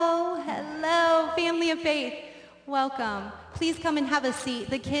of Faith, welcome. Please come and have a seat.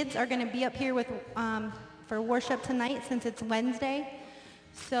 The kids are going to be up here with for worship tonight since it's Wednesday.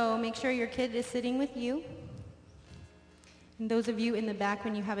 So make sure your kid is sitting with you. And those of you in the back,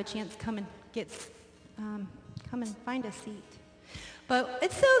 when you have a chance, come and find a seat. But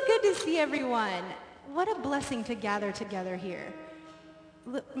it's so good to see everyone. What a blessing to gather together here.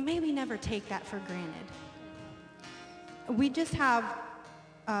 May we never take that for granted. We just have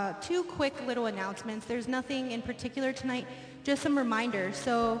two quick little announcements. There's nothing in particular tonight, just some reminders.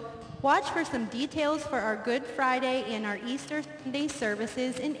 So watch for some details for our Good Friday and our Easter Sunday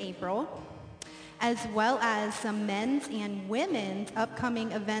services in April, as well as some men's and women's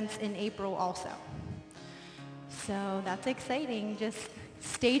upcoming events in April also. So that's exciting. Just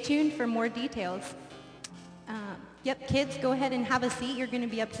stay tuned for more details. Yep, kids, go ahead and have a seat. You're going to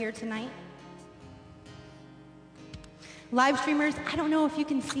be up here tonight. Live streamers, I don't know if you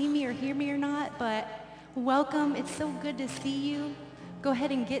can see me or hear me or not, but welcome. It's so good to see you. Go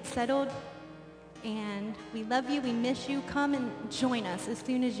ahead and get settled. And we love you. We miss you. Come and join us as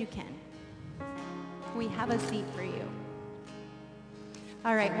soon as you can. We have a seat for you.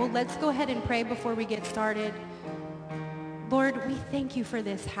 All right, well, let's go ahead and pray before we get started. Lord, we thank you for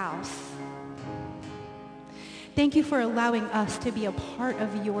this house. Thank you for allowing us to be a part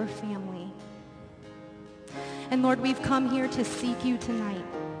of your family. And Lord, we've come here to seek you tonight.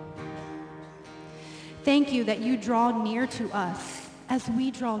 Thank you that you draw near to us as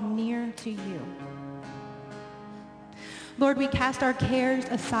we draw near to you. Lord, we cast our cares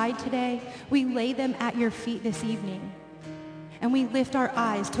aside today. We lay them at your feet this evening. And we lift our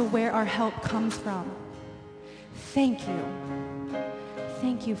eyes to where our help comes from. Thank you.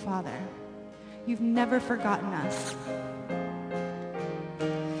 Thank you, Father. You've never forgotten us.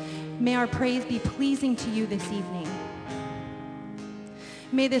 May our praise be pleasing to you this evening.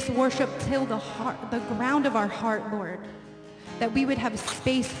 May this worship till the ground of our heart, Lord, that we would have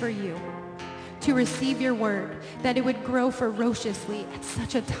space for you to receive your word, that it would grow ferociously at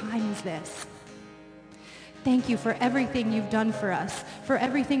such a time as this. Thank you for everything you've done for us, for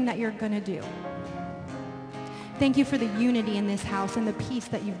everything that you're going to do. Thank you for the unity in this house and the peace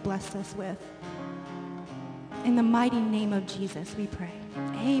that you've blessed us with. In the mighty name of Jesus, we pray.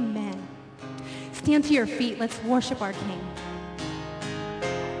 Amen. Stand to your feet. Let's worship our King.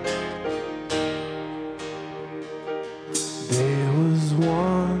 There was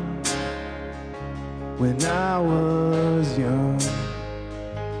one when I was young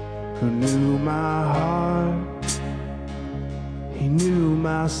who knew my heart. He knew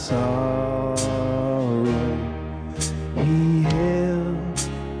my sorrow. He held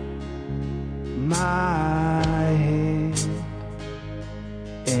my hand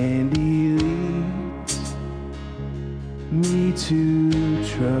and he leads me to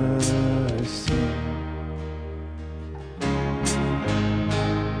trust him.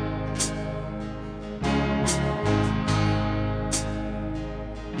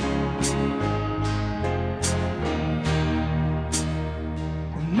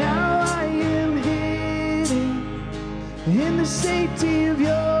 Now I am hidden in the safety of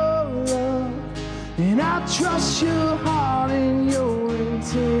your love, and I trust your heart and your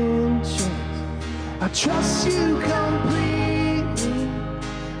intentions. I trust you completely.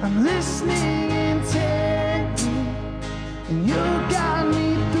 I'm listening intently, and you'll guide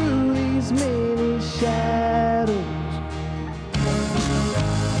me through these many shadows.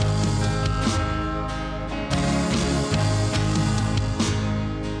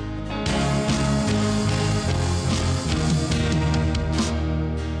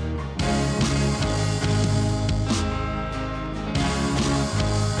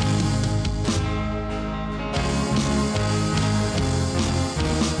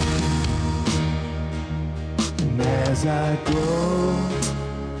 As I grow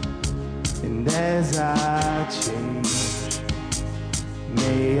and as I change,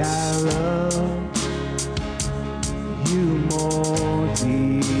 may I love you more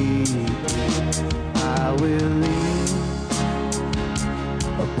deeply. I will lean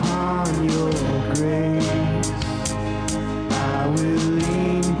upon your grace. I will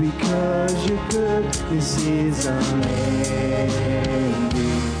lean because your goodness is unending.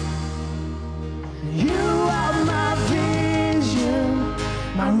 You are my vision,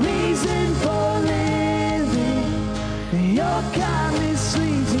 my reason for living. Your kindness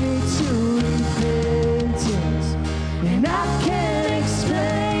leads me to repentance, and I can't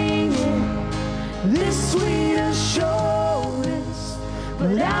explain it, this sweet assurance,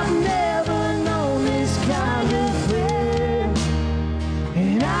 but I've never known this kind of friend,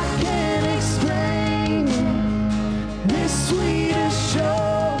 and I can't explain it, this sweet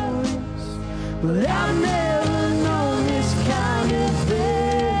assurance, but I've never known this kind of thing.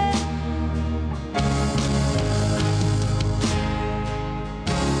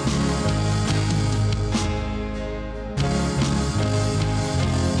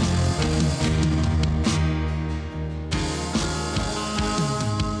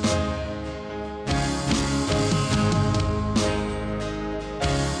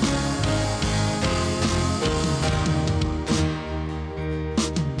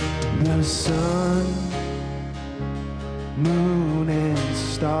 The sun, moon, and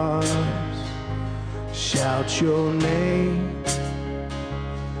stars shout your name.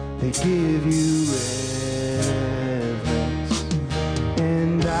 They give you reverence,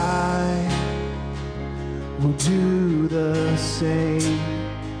 and I will do the same.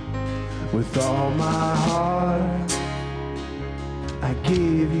 With all my heart, I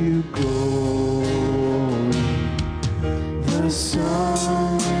give you glory. The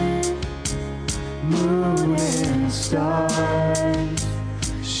sun, moon, and stars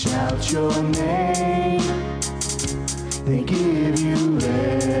shout your name. They give you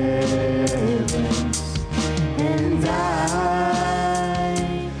reverence, and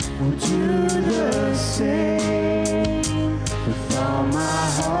I will do the same. With all my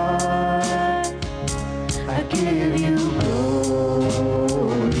heart, I give you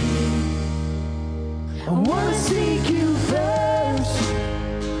glory. I wanna seek you first.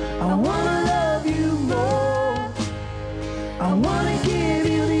 I wanna love you more. I wanna give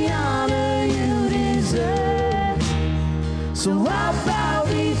you the honor you deserve. So I'll bow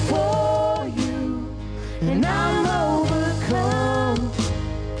before you, and I'm overcome.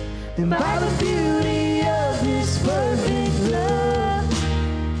 And by the beauty of this perfect love,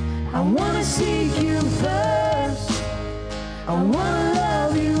 I wanna seek you first. I wanna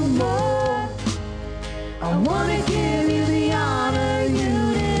love you more. I wanna give you the honor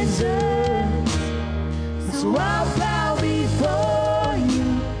you deserve. So I'll bow before you,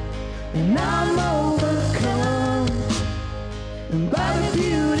 and I'm overcome. And by the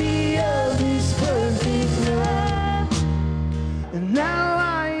beauty of this perfect love, and now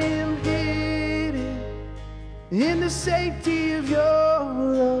I am hidden in the safety of your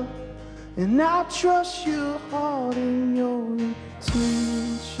love, and I'll trust your heart and your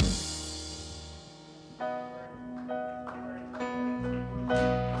intention.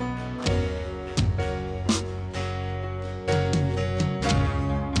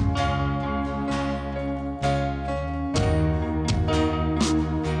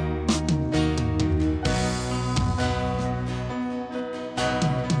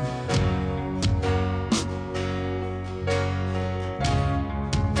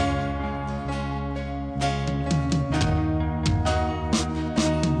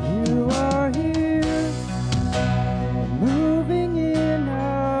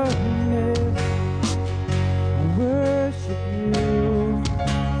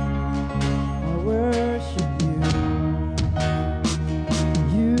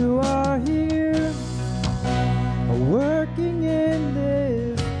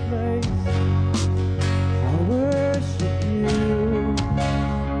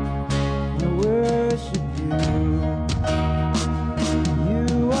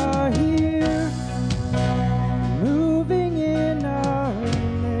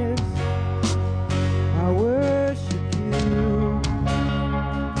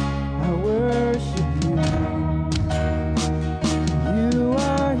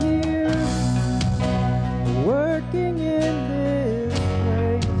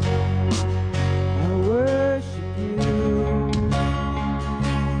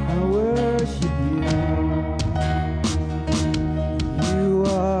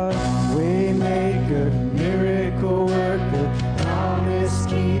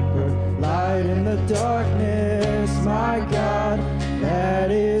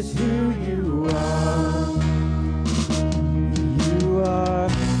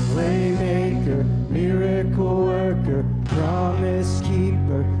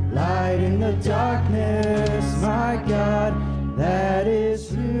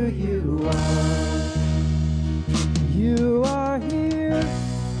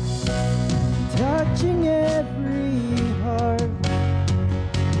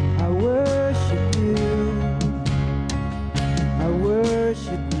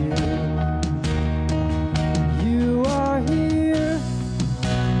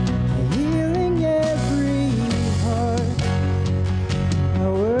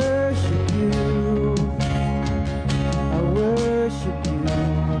 You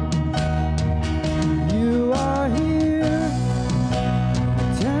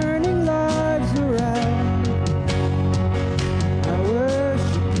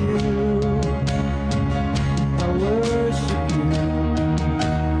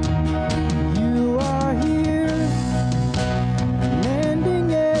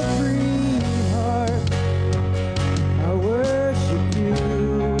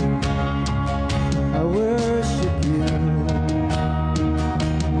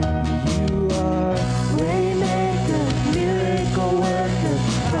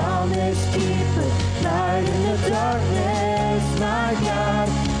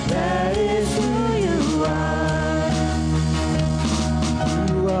That is who you are.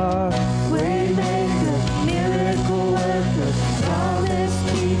 You are waymaker, miracle worker, promise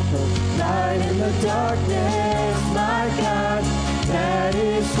keeper, light in the darkness, my God. That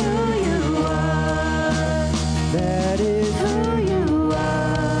is who you are. That is who you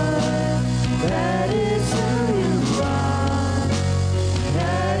are. That is who you are.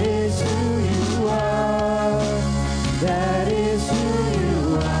 That is who you are. That is who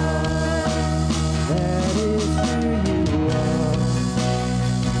you are. That is who you are.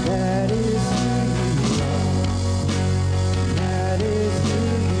 That is who you are. That is who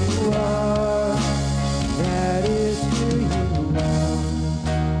you are. That is who you are.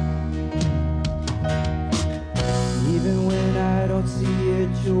 Even when I don't see it,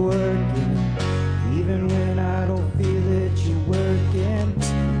 you're working. Even when I don't feel it, you're working.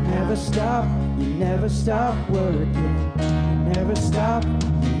 You never stop, you never stop working. You never stop,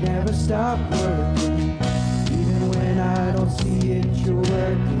 you never stop working. Even when I don't see it, you're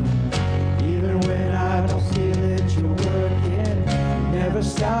working. Even when I don't feel it, you're working. You never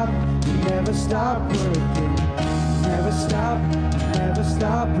stop, you never stop working. You never stop, you never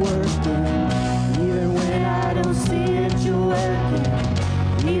stop working. Even when I don't see it, you're working.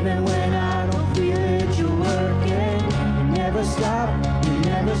 Even when I don't feel it, you're working. You never stop, you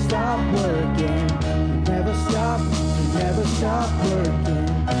never stop working. You never stop, you never stop working.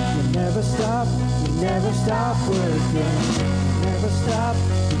 You never stop, you never stop working. You never stop,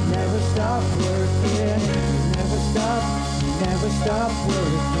 you never stop working. You never stop, you never stop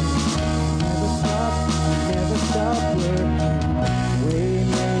working. You never stop, you never stop working.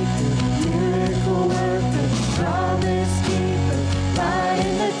 Waymaker, miracle worker, promise keeper, light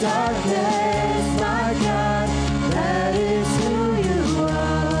in the darkness, my God. That is who you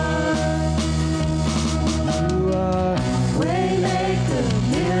are. You are waymaker,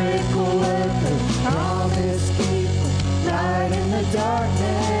 miracle worker, promise keeper, light in the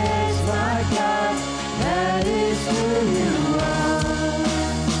darkness, my God. That is who you are.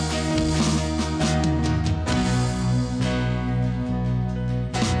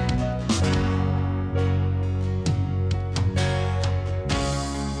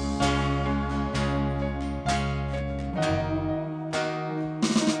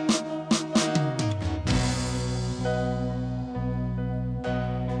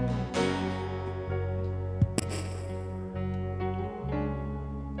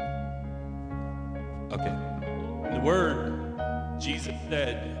 Okay. In the Word, Jesus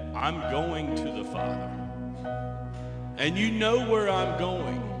said, I'm going to the Father. And you know where I'm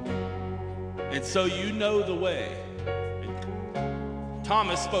going. And so you know the way. And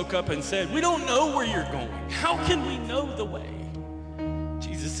Thomas spoke up and said, we don't know where you're going. How can we know the way?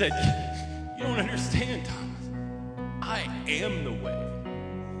 Jesus said, you don't understand, Thomas. I am the way.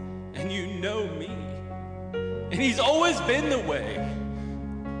 And you know me. And he's always been the way.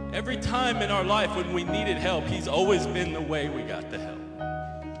 Every time in our life when we needed help, he's always been the way we got the help.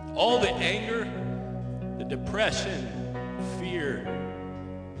 All the anger, the depression, fear,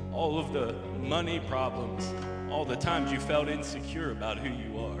 all of the money problems, all the times you felt insecure about who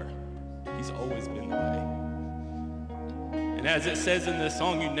you are, he's always been the way. And as it says in this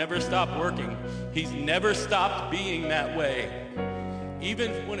song, you never stop working. He's never stopped being that way.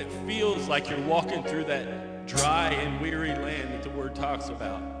 Even when it feels like you're walking through that dry and weary land that the Word talks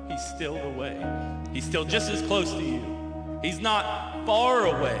about, he's still the way. He's still just as close to you. He's not far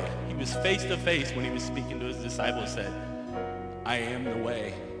away. He was face to face when he was speaking to his disciples, said, I am the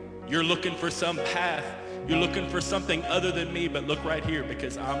way. You're looking for some path. You're looking for something other than me, but look right here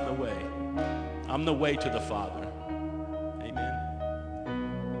because I'm the way. I'm the way to the Father. Amen.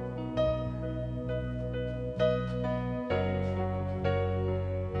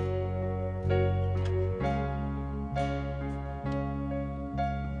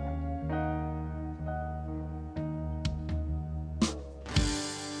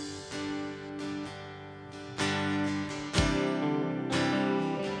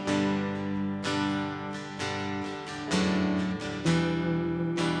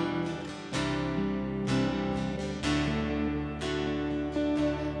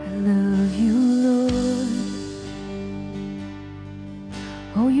 Love you, Lord.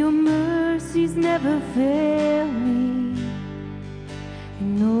 Oh, your mercies never fail me.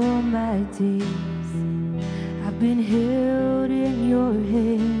 In all my days, I've been held in your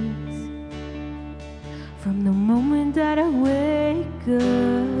hands. From the moment that I wake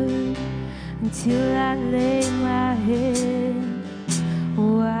up until I lay my head,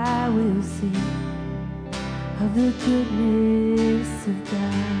 oh, I will sing of the goodness of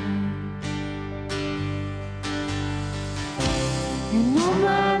God. And all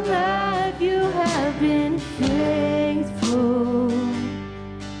my life you have been faithful.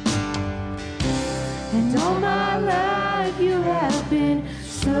 And all my life you have been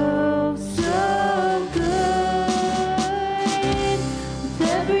so, so good. With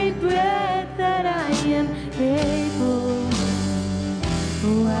every breath that I am able,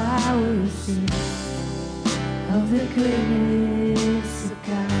 oh, I will sing of the goodness of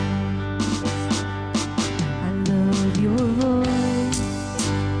God. I love your voice.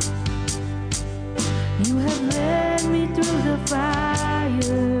 You have led me through the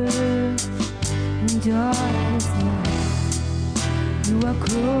fire and darkness night. You are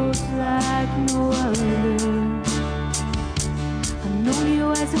close like no other. I've known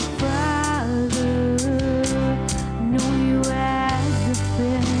you as a father, I've known you as a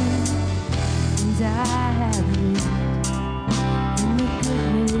friend, and I have lived in the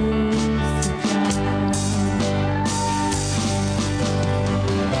goodness of God.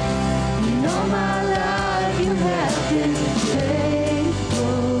 And all my life you have been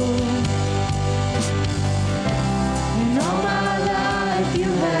faithful. And all my life you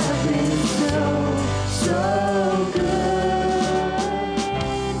have been so, so good.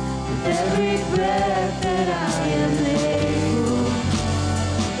 With every breath that I am able,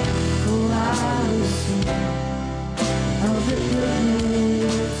 oh, I will sing of the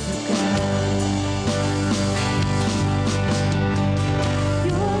goodness of God.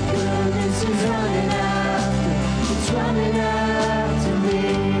 Your goodness is running after, it's running after me.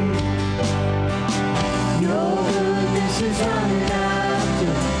 Your goodness is running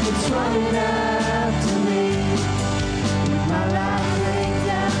after, it's running after me. With my life laid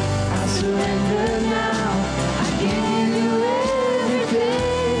down, I surrender now. I give you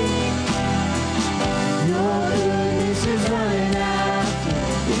everything. Your goodness is running after,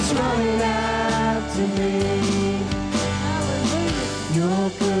 it's running after me. Your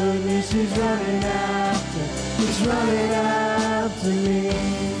goodness is running after, it's running after me.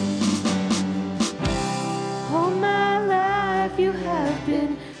 All my life you have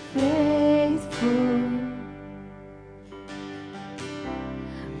been faithful.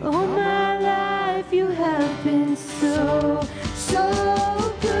 All my life you have been so, so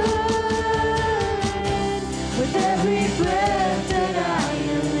good. With every breath that I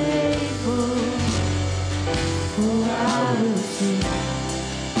am able, oh, I will sing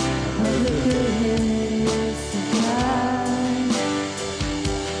of the goodness of God.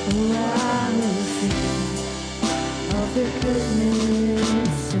 Oh, I will sing of the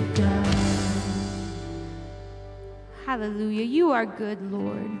goodness of God. Hallelujah. You are good,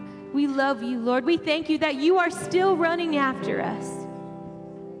 Lord. We love you, Lord. We thank you that you are still running after us.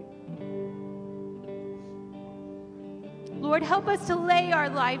 Lord, help us to lay our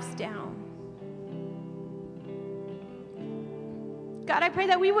lives down. God, I pray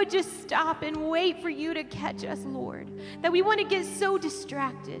that we would just stop and wait for you to catch us, Lord. That we want to get so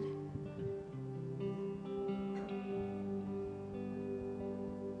distracted.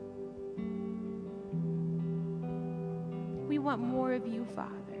 We want more of you, Father.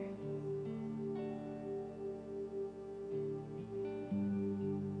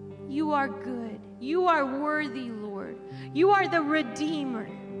 You are good. You are worthy, Lord. You are the Redeemer.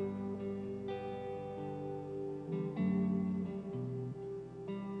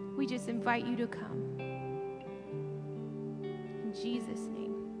 We just invite you to come. In Jesus'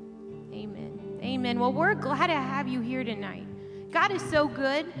 name, amen. Amen. Well, we're glad to have you here tonight. God is so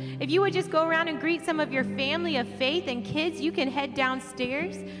good. If you would just go around and greet some of your family of faith and kids, you can head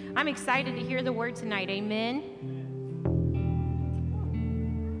downstairs. I'm excited to hear the word tonight. Amen.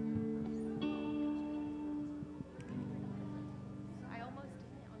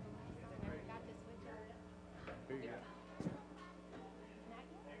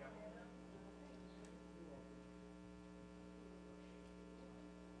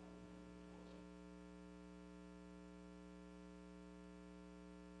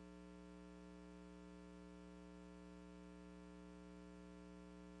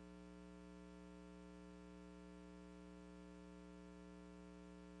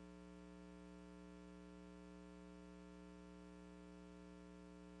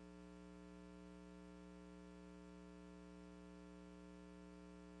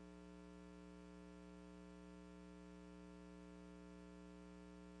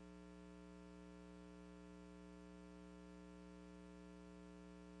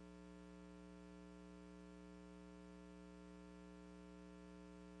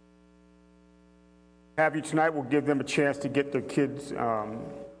 Have you tonight. We'll give them a chance to get their kids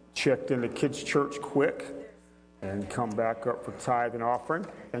checked in the kids' church quick and come back up for tithe and offering.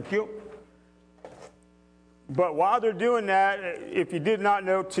 Thank you. But while they're doing that, if you did not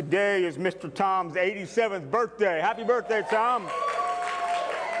know, today is Mr. Tom's 87th birthday. Happy birthday, Tom.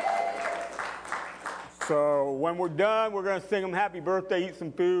 So when we're done, we're going to sing him happy birthday, eat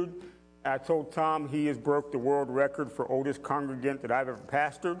some food. I told Tom he has broke the world record for oldest congregant that I've ever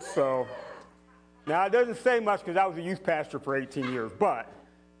pastored. So now it doesn't say much because I was a youth pastor for 18 years. But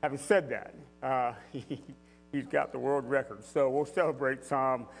having said that, he's got the world record. So we'll celebrate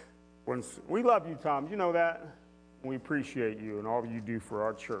Tom. We love you, Tom. You know that. We appreciate you and all you do for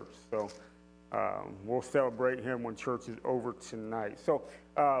our church. So we'll celebrate him when church is over tonight. So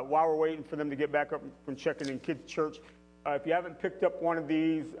while we're waiting for them to get back up from checking in kids' church, if you haven't picked up one of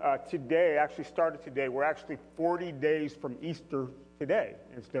these today, actually started today, we're actually 40 days from Easter today.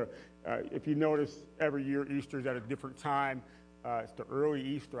 If you notice, every year Easter's at a different time. It's the early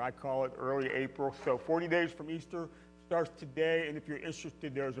Easter, I call it, early April. So 40 days from Easter starts today, and if you're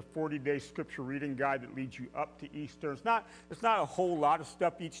interested, there's a 40-day scripture reading guide that leads you up to Easter. It's not a whole lot of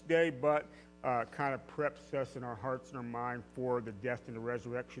stuff each day, but kind of preps us in our hearts and our mind for the death and the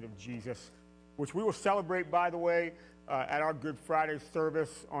resurrection of Jesus, which we will celebrate, by the way, at our Good Friday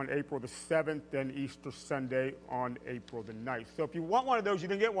service on April the 7th, and Easter Sunday on April the 9th. So if you want one of those, you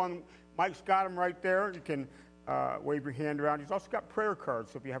can get one. Mike's got them right there. You can wave your hand around. He's also got prayer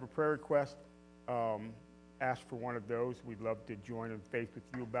cards, so if you have a prayer request, ask for one of those. We'd love to join in faith with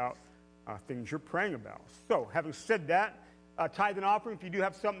you about things you're praying about. So, having said that, tithe and offering, if you do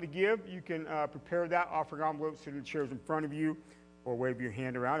have something to give, you can prepare that offering envelope, sit in the chairs in front of you, or wave your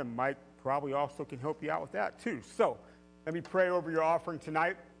hand around, and Mike probably also can help you out with that too. So, let me pray over your offering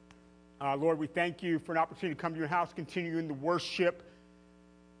tonight. Lord, we thank you for an opportunity to come to your house, continue in the worship.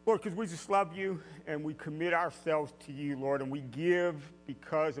 Lord, because we just love you and we commit ourselves to you, Lord, and we give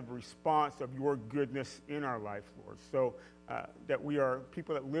because of a response of your goodness in our life, Lord. So that we are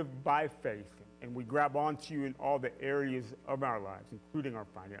people that live by faith and we grab onto you in all the areas of our lives, including our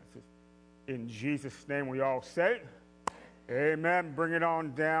finances. In Jesus' name we all say, amen. Bring it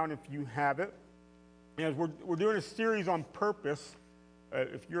on down if you have it. As we're doing a series on purpose,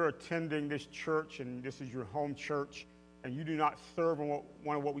 if you're attending this church and this is your home church, and you do not serve on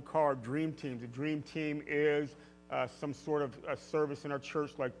one of what we call our dream teams. The dream team is some sort of a service in our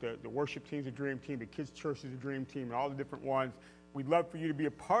church, like the worship team is a dream team, the kids' church is a dream team, and all the different ones. We'd love for you to be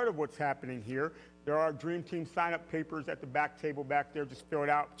a part of what's happening here. There are dream team sign-up papers at the back table back there. Just fill it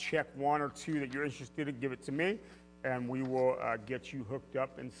out, check one or two that you're interested in, give it to me, and we will get you hooked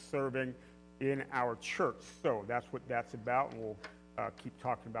up and serving in our church. So that's what that's about, and we'll keep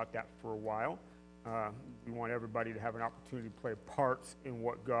talking about that for a while. We want everybody to have an opportunity to play parts in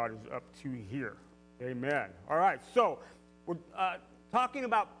what God is up to here. Amen. All right, so we're talking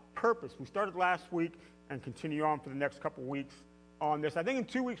about purpose. We started last week and continue on for the next couple weeks on this. I think in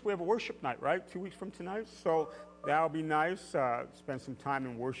 2 weeks we have a worship night, right? 2 weeks from tonight. So that'll be nice. Spend some time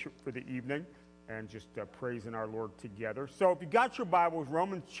in worship for the evening and just praising our Lord together. So if you got your Bibles,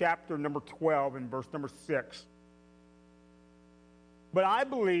 Romans chapter number 12 and verse number 6. But I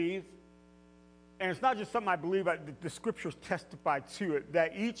believe, and it's not just something I believe, the scriptures testify to it,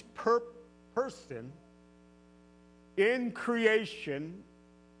 that each person in creation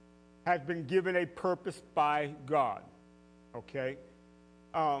has been given a purpose by God, okay?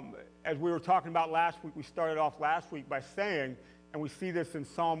 As we were talking about last week, we started off last week by saying, and we see this in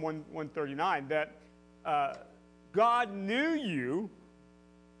Psalm 139, that God knew you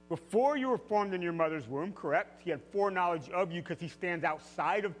before you were formed in your mother's womb, correct? He had foreknowledge of you because he stands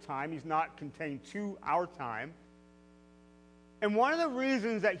outside of time. He's not contained to our time. And one of the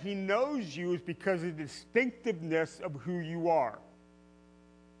reasons that he knows you is because of the distinctiveness of who you are,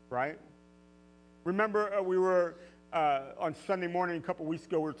 right? Remember, we were on Sunday morning a couple weeks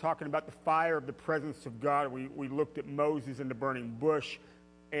ago, we were talking about the fire of the presence of God. We looked at Moses and the burning bush.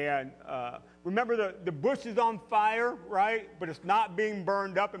 And remember, the bush is on fire, right? But it's not being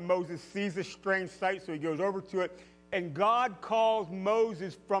burned up, and Moses sees this strange sight, so he goes over to it. And God calls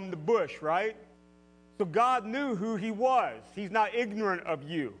Moses from the bush, right? So God knew who he was. He's not ignorant of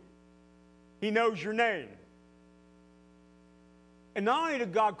you. He knows your name. And not only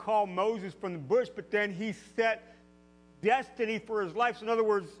did God call Moses from the bush, but then he set destiny for his life. So in other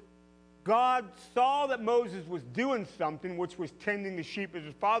words, God saw that Moses was doing something, which was tending the sheep as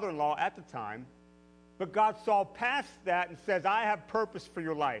his father-in-law at the time. But God saw past that and says, I have purpose for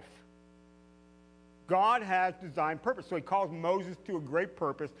your life. God has designed purpose. So he calls Moses to a great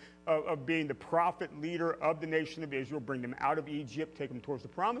purpose of being the prophet leader of the nation of Israel, bring them out of Egypt, take them towards the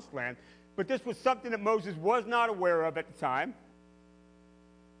promised land. But this was something that Moses was not aware of at the time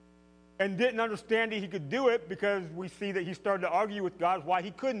and didn't understand that he could do it, because we see that he started to argue with God why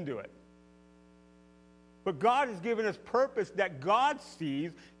he couldn't do it. But God has given us purpose that God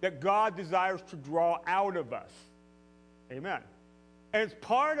sees, that God desires to draw out of us. Amen. And it's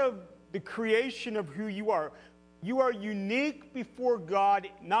part of the creation of who you are. You are unique before God,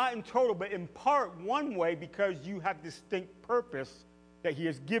 not in total, but in part one way, because you have distinct purpose that he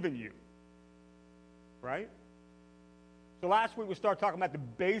has given you. Right? So last week we started talking about the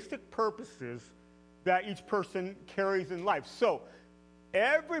basic purposes that each person carries in life. So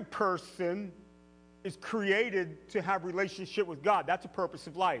every person is created to have relationship with God. That's the purpose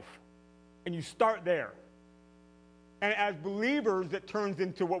of life. And you start there. And as believers, it turns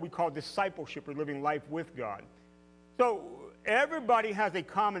into what we call discipleship, or living life with God. So everybody has a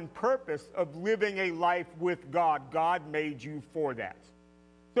common purpose of living a life with God. God made you for that.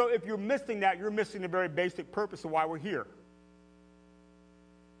 So if you're missing that, you're missing the very basic purpose of why we're here.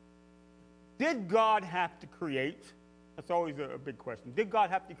 Did God have to create? That's always a big question. Did God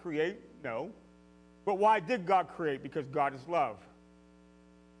have to create? No. But why did God create? Because God is love.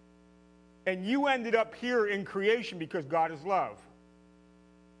 And you ended up here in creation because God is love.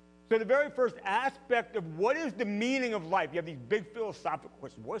 So the very first aspect of what is the meaning of life, you have these big philosophical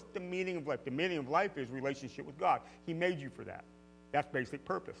questions. What's the meaning of life? The meaning of life is relationship with God. He made you for that. That's basic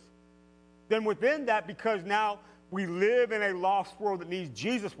purpose. Then within that, because now we live in a lost world that needs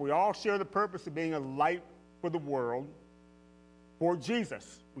Jesus, we all share the purpose of being a light for the world for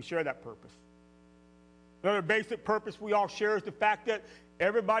Jesus. We share that purpose. Another basic purpose we all share is the fact that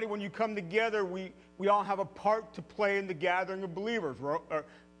everybody, when you come together, we all have a part to play in the gathering of believers.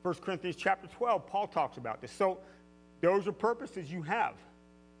 1 Corinthians chapter 12, Paul talks about this. So those are purposes you have.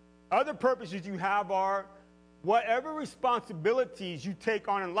 Other purposes you have are whatever responsibilities you take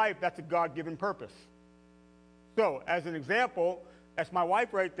on in life, that's a God-given purpose. So, as an example, that's my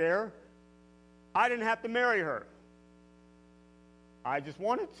wife right there. I didn't have to marry her. I just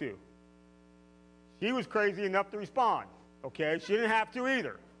wanted to. She was crazy enough to respond, okay? She didn't have to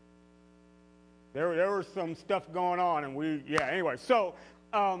either. There was some stuff going on, and anyway. So,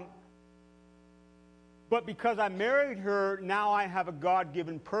 but because I married her, now I have a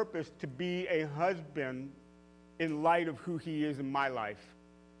God-given purpose to be a husband in light of who he is in my life.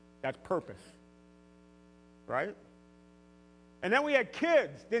 That's purpose, right? And then we had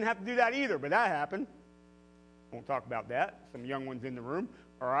kids. Didn't have to do that either, but that happened. Won't talk about that. Some young ones in the room,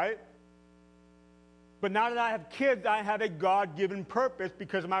 all right? But now that I have kids, I have a God-given purpose.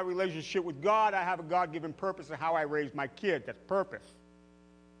 Because of my relationship with God, I have a God-given purpose of how I raise my kids. That's purpose,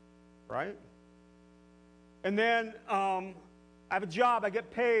 right? And then I have a job. I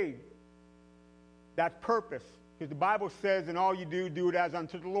get paid. That's purpose. Because the Bible says, in all you do, do it as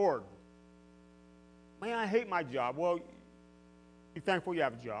unto the Lord. Man, I hate my job. Well, be thankful you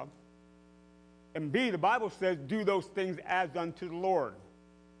have a job. And B, the Bible says, do those things as unto the Lord.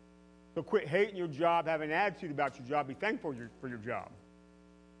 So quit hating your job, have an attitude about your job, be thankful for your job.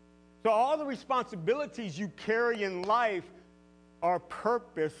 So all the responsibilities you carry in life are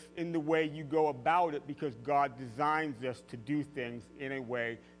purpose in the way you go about it, because God designs us to do things in a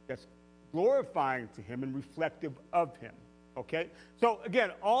way that's glorifying to him and reflective of him, okay? So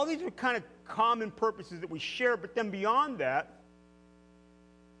again, all these are kind of common purposes that we share, but then beyond that,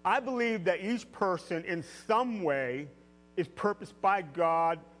 I believe that each person in some way is purposed by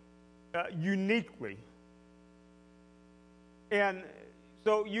God uniquely. And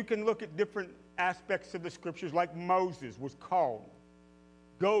so you can look at different aspects of the scriptures, like Moses was called,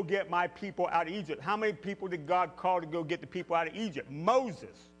 go get my people out of Egypt. How many people did God call to go get the people out of Egypt?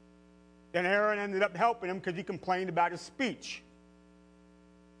 Moses. Then Aaron ended up helping him because he complained about his speech.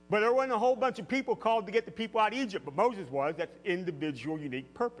 But there wasn't a whole bunch of people called to get the people out of Egypt, but Moses was. That's individual,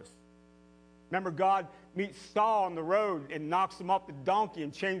 unique purpose. Remember, God meets Saul on the road and knocks him off the donkey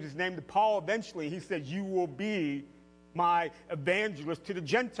and changes his name to Paul eventually. He said, you will be my evangelist to the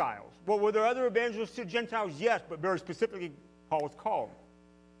Gentiles. Well, were there other evangelists to the Gentiles? Yes, but very specifically, Paul was called.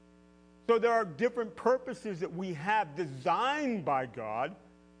 So there are different purposes that we have designed by God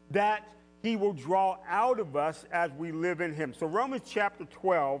that he will draw out of us as we live in him. So Romans chapter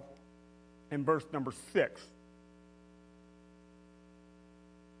 12 and verse number 6.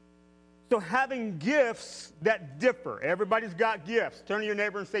 So having gifts that differ. Everybody's got gifts. Turn to your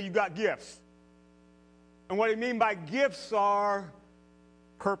neighbor and say, you got gifts. And what I mean by gifts are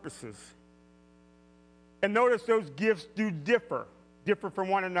purposes. And notice those gifts do differ from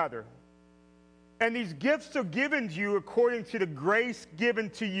one another. And these gifts are given to you according to the grace given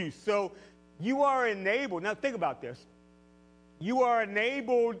to you. So you are enabled. Now think about this. You are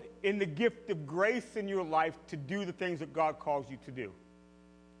enabled in the gift of grace in your life to do the things that God calls you to do.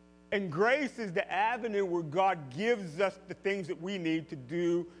 And grace is the avenue where God gives us the things that we need to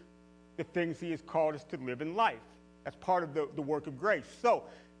do the things he has called us to live in life. That's part of the work of grace. So,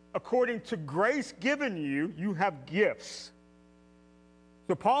 according to grace given you, you have gifts.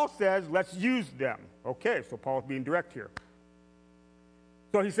 So Paul says, let's use them. Okay, so Paul's being direct here.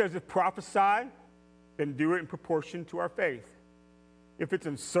 So he says, if prophesy, then do it in proportion to our faith. If it's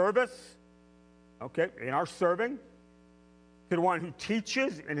in service, okay, in our serving, to the one who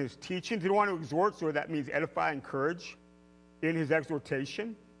teaches in his teaching, to the one who exhorts, or that means edify, encourage, in his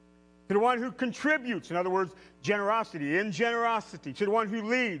exhortation, to the one who contributes, in other words, generosity, in generosity, to the one who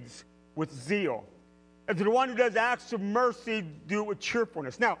leads with zeal, and to the one who does acts of mercy, do it with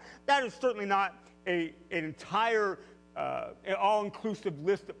cheerfulness. Now, that is certainly not an entire all-inclusive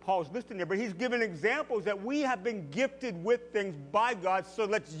list that Paul's listing there, but he's given examples that we have been gifted with things by God, so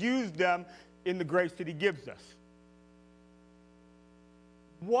let's use them in the grace that he gives us.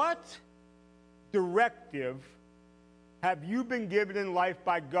 What directive have you been given in life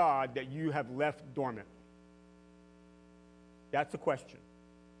by God that you have left dormant? That's the question.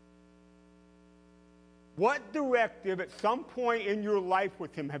 What directive at some point in your life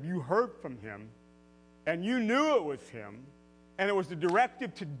with him have you heard from him, and you knew it was him, and it was the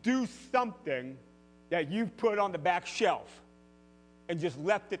directive to do something that you've put on the back shelf and just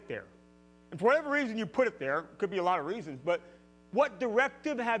left it there? And for whatever reason you put it there, could be a lot of reasons, but what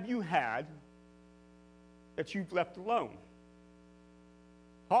directive have you had that you've left alone?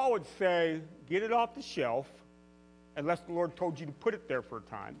 Paul would say, get it off the shelf, unless the Lord told you to put it there for a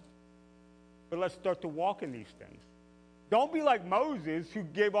time. But let's start to walk in these things. Don't be like Moses, who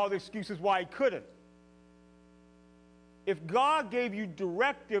gave all the excuses why he couldn't. If God gave you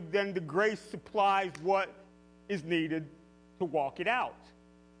directive, then the grace supplies what is needed to walk it out.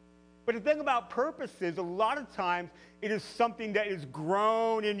 But the thing about purpose is, a lot of times, it is something that is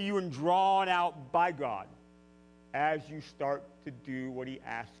grown in you and drawn out by God as you start to do what he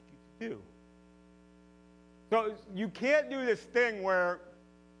asks you to do. So you can't do this thing where,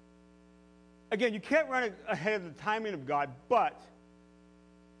 again, you can't run ahead of the timing of God, but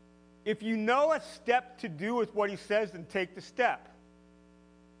if you know a step to do with what he says, then take the step.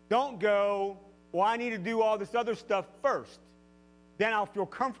 Don't go, well, I need to do all this other stuff first. Then I'll feel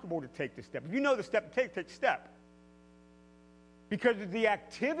comfortable to take the step. If you know the step to take the step. Because of the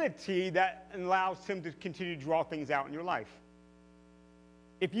activity that allows him to continue to draw things out in your life.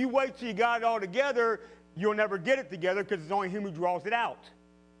 If you wait till you got it all together, you'll never get it together because it's only him who draws it out.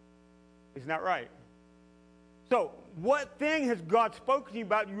 Isn't that right? So, what thing has God spoken to you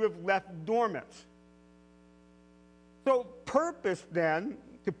about you have left dormant? So, purpose then,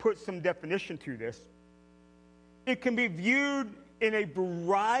 to put some definition to this, it can be viewed in a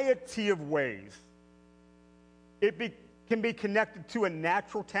variety of ways. It can be connected to a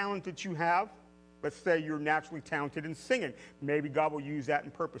natural talent that you have. Let's say you're naturally talented in singing. Maybe God will use that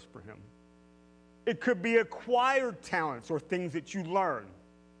in purpose for him. It could be acquired talents or things that you learn.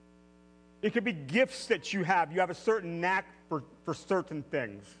 It could be gifts that you have. You have a certain knack for certain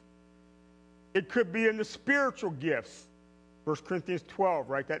things. It could be in the spiritual gifts. 1 Corinthians 12,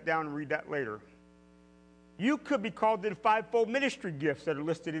 write that down and read that later. You could be called to the fivefold ministry gifts that are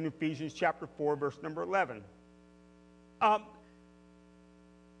listed in Ephesians chapter 4, verse number 11.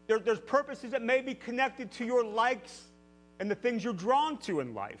 There's purposes that may be connected to your likes and the things you're drawn to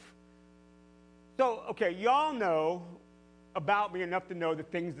in life. So, okay, y'all know about me enough to know the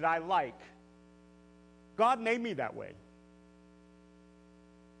things that I like. God made me that way.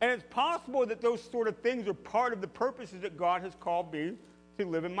 And it's possible that those sort of things are part of the purposes that God has called me to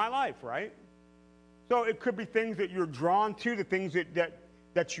live in my life, right? So it could be things that you're drawn to, the things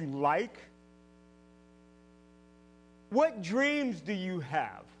that you like. What dreams do you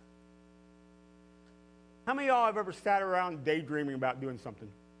have? How many of y'all have ever sat around daydreaming about doing something?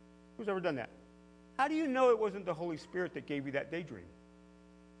 Who's ever done that? How do you know it wasn't the Holy Spirit that gave you that daydream?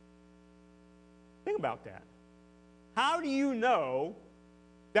 Think about that. How do you know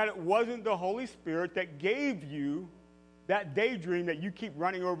that it wasn't the Holy Spirit that gave you that daydream that you keep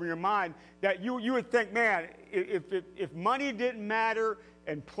running over your mind, that you would think, man, if money didn't matter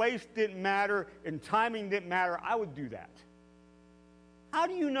and place didn't matter and timing didn't matter, I would do that? How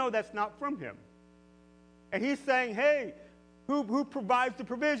do you know that's not from him? And he's saying, hey, who provides the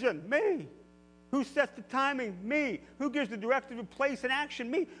provision? Me. Who sets the timing? Me. Who gives the directive of place and action?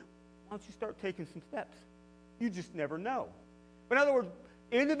 Me. Why don't you start taking some steps? You just never know. But in other words,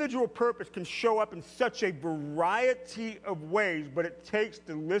 individual purpose can show up in such a variety of ways, but it takes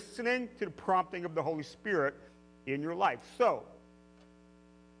the listening to the prompting of the Holy Spirit in your life. So,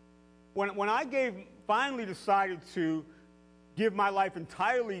 when I finally decided to give my life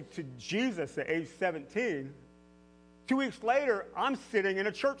entirely to Jesus at age 17, 2 weeks later, I'm sitting in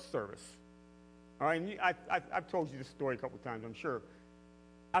a church service. All right, and I've told you this story a couple of times, I'm sure.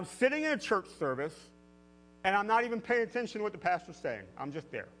 I'm sitting in a church service, and I'm not even paying attention to what the pastor's saying. I'm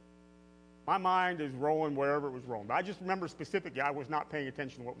just there. My mind is rolling wherever it was rolling. But I just remember specifically I was not paying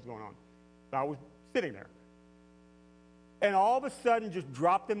attention to what was going on. So I was sitting there. And all of a sudden just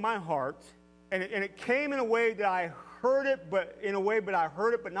dropped in my heart, and it came in a way that I heard it, but I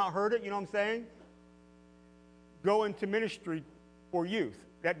heard it but not heard it, you know what I'm saying? Go into ministry for youth.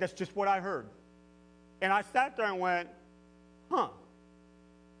 That's just what I heard. And I sat there and went, huh.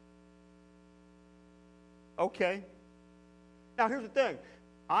 Okay. Now, here's the thing.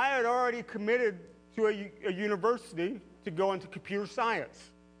 I had already committed to a university to go into computer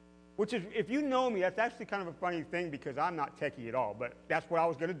science, which is, if you know me, that's actually kind of a funny thing because I'm not techie at all, but that's what I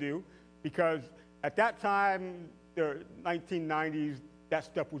was going to do because at that time, the 1990s, that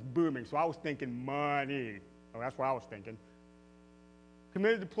stuff was booming, so I was thinking money. Oh, that's what I was thinking.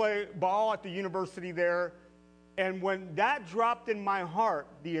 Committed to play ball at the university there, and when that dropped in my heart,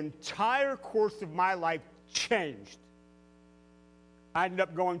 the entire course of my life changed. I ended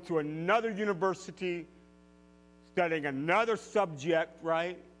up going to another university, studying another subject,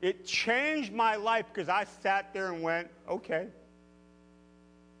 right? It changed my life because I sat there and went, okay.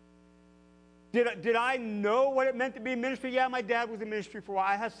 Did I know what it meant to be in ministry? Yeah, my dad was in ministry for a while.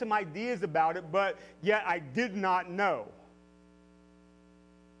 I had some ideas about it, but yet I did not know.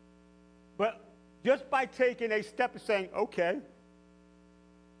 But just by taking a step of saying, okay,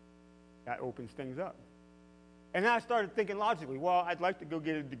 that opens things up. And then I started thinking logically, well, I'd like to go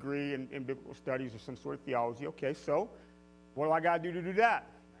get a degree in biblical studies or some sort of theology. Okay, so what do I got to do to do that?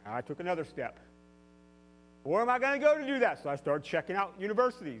 I took another step. Where am I going to go to do that? So I started checking out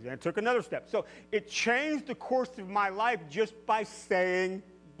universities, and I took another step. So it changed the course of my life just by saying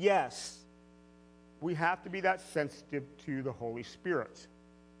yes. We have to be that sensitive to the Holy Spirit.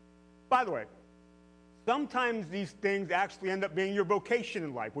 By the way, sometimes these things actually end up being your vocation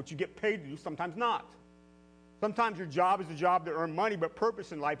in life, what you get paid to do, sometimes not. Sometimes your job is a job to earn money, but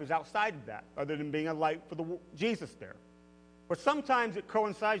purpose in life is outside of that, other than being a light for Jesus there. But sometimes it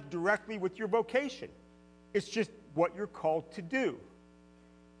coincides directly with your vocation. It's just what you're called to do.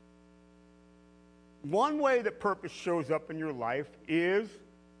 One way that purpose shows up in your life is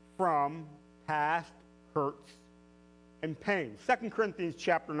from past hurts and pain. 2 Corinthians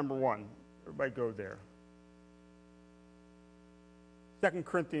chapter number 1. Everybody go there. 2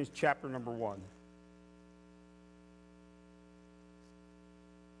 Corinthians chapter number 1.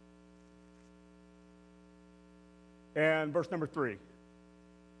 And verse number 3.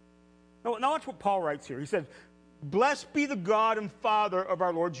 Now watch what Paul writes here. He says, blessed be the God and Father of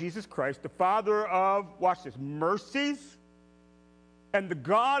our Lord Jesus Christ, the Father of, watch this, mercies, and the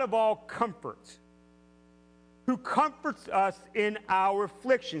God of all comfort, who comforts us in our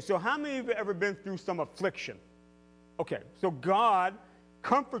affliction. So how many of you have ever been through some affliction? Okay, so God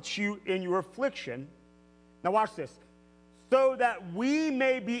comforts you in your affliction. Now watch this. So that we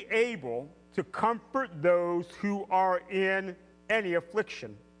may be able to comfort those who are in any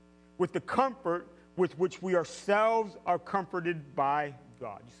affliction, with the comfort with which we ourselves are comforted by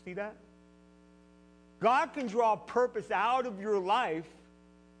God. You see that? God can draw purpose out of your life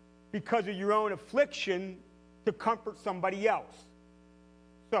because of your own affliction to comfort somebody else.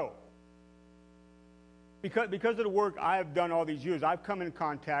 So, because of the work I have done all these years, I've come in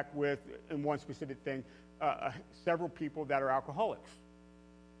contact with, in one specific thing, several people that are alcoholics.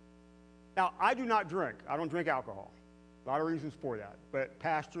 Now, I do not drink. I don't drink alcohol. A lot of reasons for that. But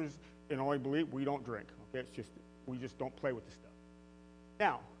pastors and only believe we don't drink. Okay, it's just we just don't play with the stuff.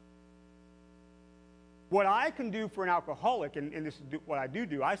 Now, what I can do for an alcoholic, and this is what I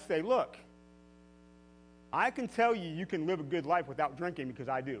do, I say, look, I can tell you can live a good life without drinking because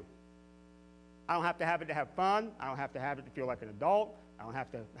I do. I don't have to have it to have fun. I don't have to have it to feel like an adult. I don't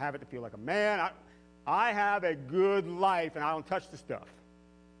have to have it to feel like a man. I have a good life, and I don't touch the stuff.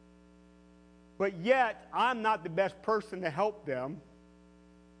 But yet, I'm not the best person to help them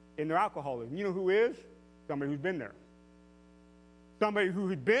in their alcoholism. You know who is? Somebody who's been there. Somebody who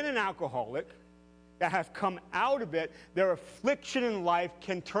had been an alcoholic that has come out of it. Their affliction in life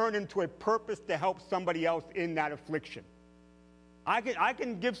can turn into a purpose to help somebody else in that affliction. I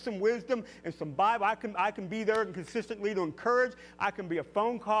can give some wisdom and some Bible. I can be there consistently to encourage. I can be a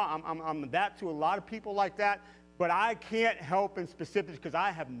phone call. I'm that to a lot of people like that. But I can't help in specifics because I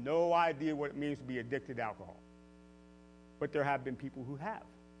have no idea what it means to be addicted to alcohol. But there have been people who have.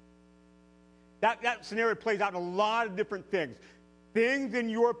 That scenario plays out in a lot of different things. Things in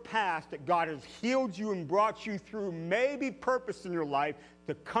your past that God has healed you and brought you through may be purpose in your life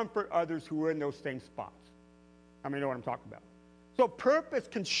to comfort others who are in those same spots. How many know what I'm talking about? So purpose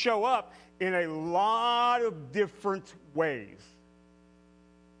can show up in a lot of different ways.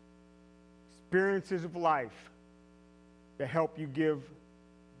 Experiences of life that help you give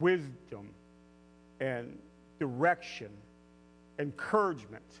wisdom and direction,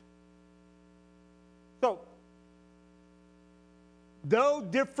 encouragement. So, though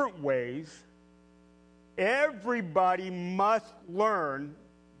different ways, everybody must learn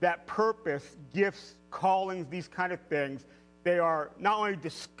that purpose, gifts, callings, these kind of things, they are not only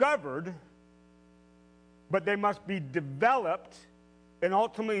discovered, but they must be developed and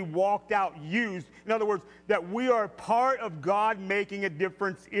ultimately walked out, used. In other words, that we are part of God making a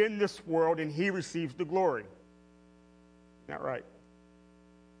difference in this world and he receives the glory. Isn't that right?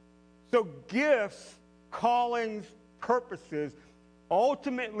 So gifts, callings, purposes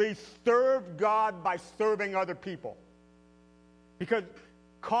ultimately serve God by serving other people. Because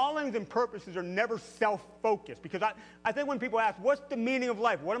callings and purposes are never self-focused. Because I think when people ask, what's the meaning of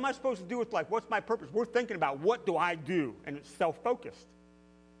life? What am I supposed to do with life? What's my purpose? We're thinking about, what do I do? And it's self-focused.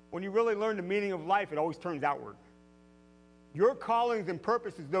 When you really learn the meaning of life, it always turns outward. Your callings and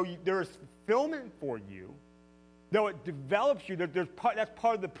purposes, though there is fulfillment for you, though it develops you, that's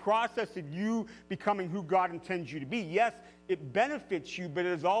part of the process of you becoming who God intends you to be. Yes, it benefits you, but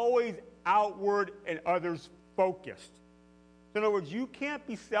it is always outward and others focused. So in other words, you can't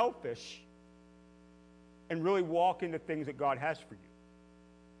be selfish and really walk into things that God has for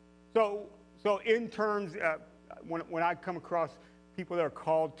you. So interns, when I come across people that are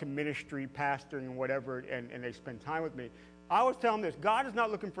called to ministry, pastoring, and whatever, and they spend time with me, I always tell them this: God is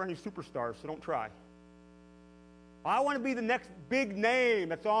not looking for any superstars, so don't try. I want to be the next big name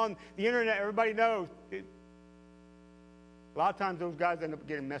that's on the internet, everybody knows. A lot of times those guys end up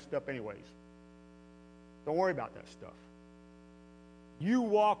getting messed up anyways. Don't worry about that stuff. You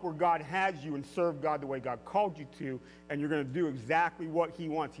walk where God has you and serve God the way God called you to, and you're going to do exactly what he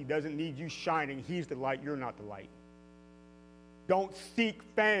wants. He doesn't need you shining. He's the light. You're not the light. Don't seek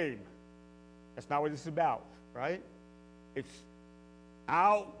fame. That's not what this is about, right? It's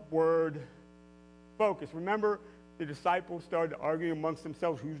outward focus. Remember, the disciples started arguing amongst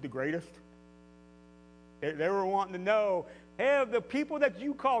themselves who's the greatest? They were wanting to know, hey, of the people that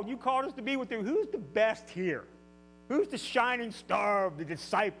you called us to be with you, who's the best here? Who's the shining star of the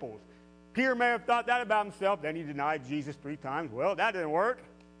disciples? Peter may have thought that about himself. Then he denied Jesus 3 times. Well, that didn't work,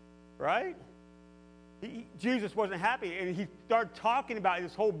 right? Jesus wasn't happy, and he started talking about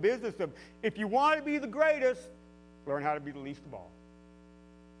this whole business of, if you want to be the greatest, learn how to be the least of all.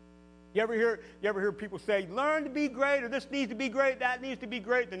 You ever hear people say, learn to be great, or this needs to be great, that needs to be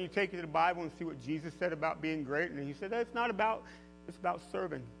great? Then you take it to the Bible and see what Jesus said about being great, and he said, it's about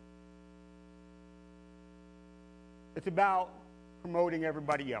serving. It's about promoting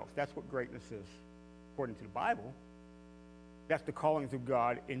everybody else. That's what greatness is, according to the Bible. That's the callings of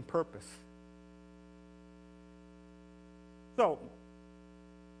God in purpose. So,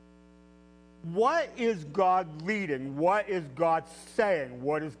 what is God leading? What is God saying?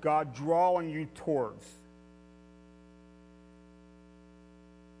 What is God drawing you towards?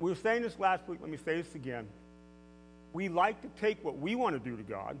 We were saying this last week. Let me say this again. We like to take what we want to do to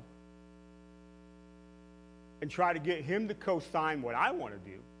God and try to get him to co-sign what I want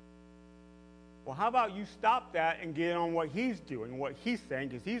to do. Well, how about you stop that and get on what he's doing, what he's saying,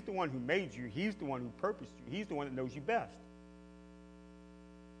 because he's the one who made you. He's the one who purposed you. He's the one that knows you best.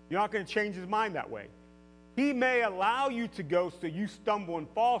 You're not going to change his mind that way. He may allow you to go so you stumble and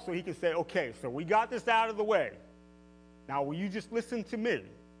fall, so he can say, okay, so we got this out of the way. Now, will you just listen to me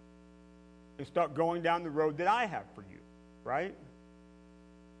and start going down the road that I have for you, right?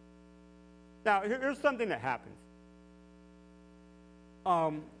 Now, here's something that happens.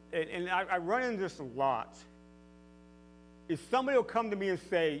 And I run into this a lot. Is somebody will come to me and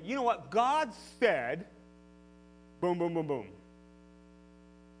say, you know what, God said, boom, boom, boom, boom.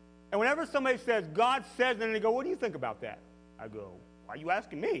 And whenever somebody says, God says, then they go, what do you think about that? I go, why are you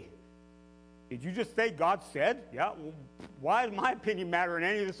asking me? Did you just say God said? Yeah, well, why does my opinion matter in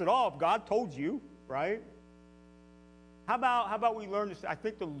any of this at all if God told you, right? How about we learn this? I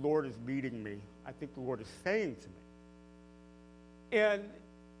think the Lord is leading me. I think the Lord is saying to me. And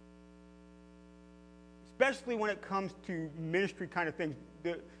especially when it comes to ministry kind of things,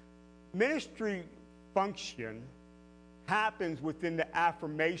 the ministry function happens within the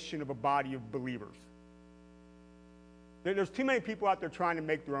affirmation of a body of believers. There's too many people out there trying to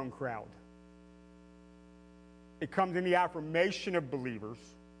make their own crowd. It comes in the affirmation of believers,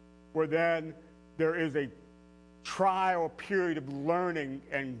 where then there is a trial period of learning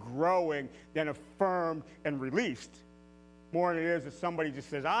and growing, then affirmed and released. more than it is if somebody just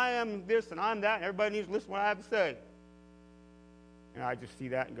says, I am this and I'm that, and everybody needs to listen to what I have to say. And I just see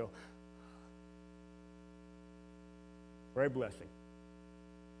that and go, very blessing,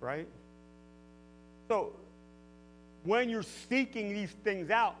 right? So when you're seeking these things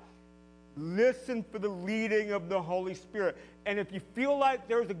out, listen for the leading of the Holy Spirit. And if you feel like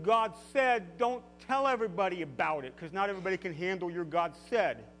there's a God said, don't tell everybody about it, because not everybody can handle your God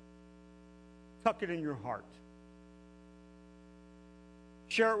said. Tuck it in your heart.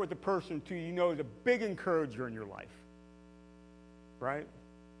 Share it with the person who you know is a big encourager in your life. Right?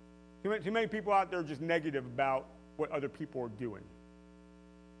 Too many people out there are just negative about what other people are doing.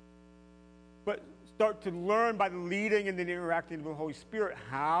 But start to learn by the leading and then interacting with the Holy Spirit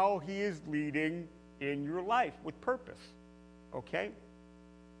how he is leading in your life with purpose. Okay?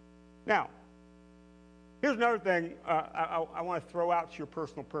 Now, here's another thing I want to throw out to your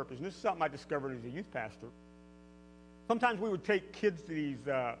personal purpose. And this is something I discovered as a youth pastor. Sometimes we would take kids to these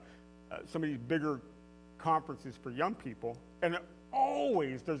some of these bigger conferences for young people, and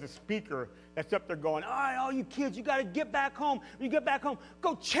always there's a speaker that's up there going, all right, all you kids, you got to get back home. When you get back home,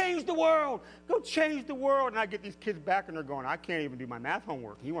 go change the world. Go change the world. And I get these kids back, and they're going, I can't even do my math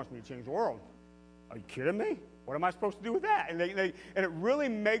homework. He wants me to change the world. Are you kidding me? What am I supposed to do with that? And and it really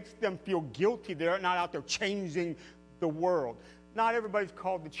makes them feel guilty. They're not out there changing the world. Not everybody's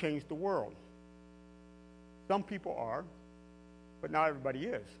called to change the world. Some people are, but not everybody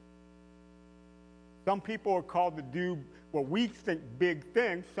is. Some people are called to do what we think big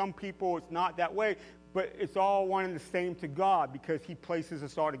things. Some people, it's not that way, but it's all one and the same to God because he places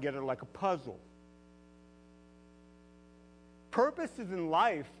us all together like a puzzle. Purposes in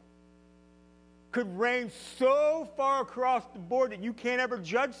life could range so far across the board that you can't ever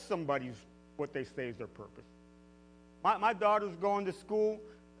judge somebody's what they say is their purpose. My daughter's going to school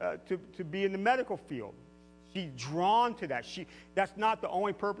to be in the medical field. She's drawn to that. That's not the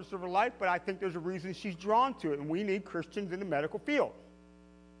only purpose of her life, but I think there's a reason she's drawn to it, and we need Christians in the medical field.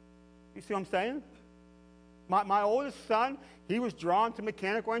 You see what I'm saying? My oldest son, he was drawn to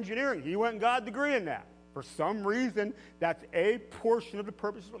mechanical engineering. He went and got a degree in that. For some reason, that's a portion of the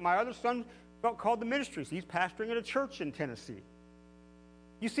purpose. My other son felt called to ministries. He's pastoring at a church in Tennessee.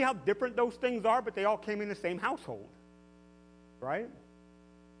 You see how different those things are, but they all came in the same household, right?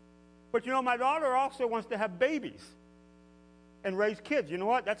 But you know, my daughter also wants to have babies and raise kids. You know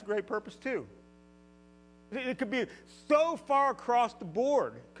what? That's a great purpose too. It could be so far across the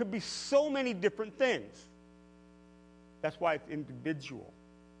board. It could be so many different things. That's why it's individual.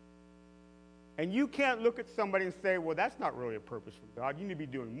 And you can't look at somebody and say, well, that's not really a purpose for God. You need to be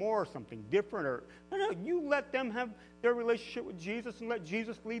doing more or something different. Or no, you let them have their relationship with Jesus and let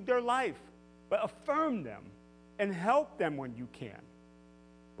Jesus lead their life. But affirm them and help them when you can.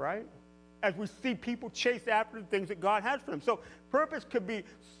 Right? As we see people chase after the things that God has for them. So purpose could be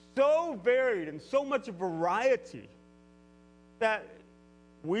so varied and so much variety that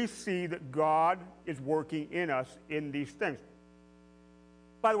we see that God is working in us in these things.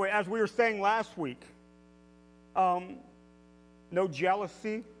 By the way, as we were saying last week, no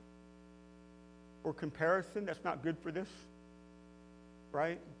jealousy or comparison. That's not good for this,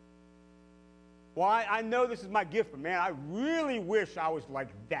 right? Well, I know this is my gift, but man, I really wish I was like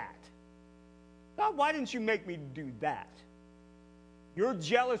that. God, why didn't you make me do that? Your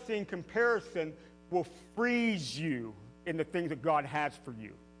jealousy and comparison will freeze you in the things that God has for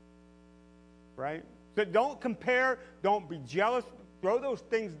you, right? So don't compare, don't be jealous, throw those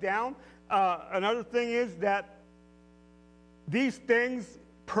things down. Another thing is that these things,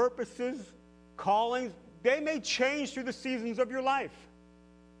 purposes, callings, they may change through the seasons of your life,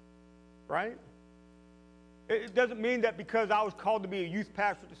 right? It doesn't mean that because I was called to be a youth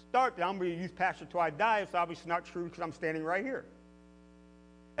pastor to start, that I'm going to be a youth pastor till I die. It's obviously not true because I'm standing right here.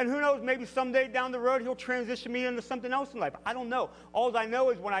 And who knows, maybe someday down the road he'll transition me into something else in life. I don't know. All I know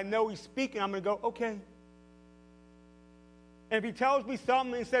is when I know he's speaking, I'm going to go, okay. And if he tells me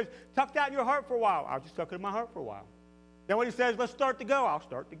something and says, tuck that in your heart for a while, I'll just tuck it in my heart for a while. Then when he says, let's start to go, I'll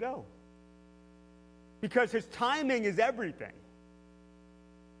start to go. Because his timing is everything.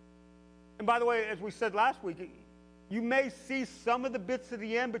 And by the way, as we said last week, you may see some of the bits of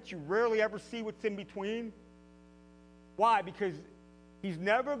the end, but you rarely ever see what's in between. Why? Because he's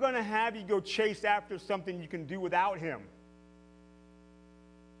never going to have you go chase after something you can do without him.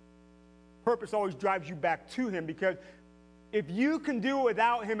 Purpose always drives you back to him, because if you can do it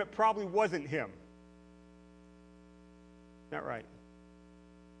without him, it probably wasn't him. Isn't that right?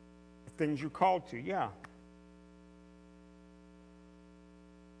 The things you're called to, yeah.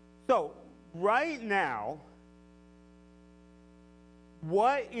 So, right now,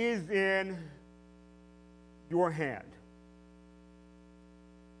 what is in your hand?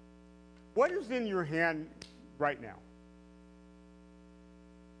 What is in your hand right now?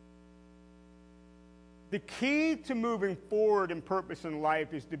 The key to moving forward in purpose in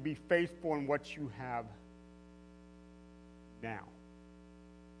life is to be faithful in what you have now.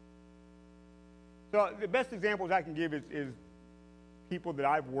 So the best examples I can give is people that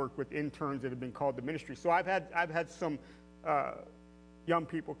I've worked with, interns that have been called to ministry. So I've had some young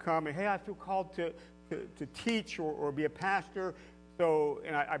people come and, hey, I feel called to teach or be a pastor. So,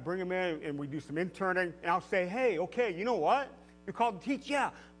 and I bring them in and we do some interning, and I'll say, hey, okay, you know what? You're called to teach?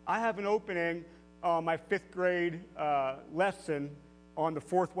 Yeah, I have an opening on my 5th grade lesson on the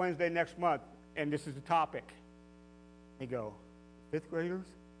 4th Wednesday next month, and this is the topic. They go, 5th graders?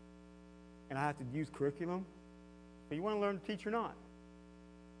 And I have to use curriculum? So you want to learn to teach or not?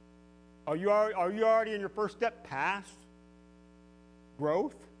 Are you already in your first step past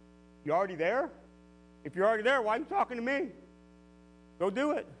growth? You already there? If you're already there, why are you talking to me? Go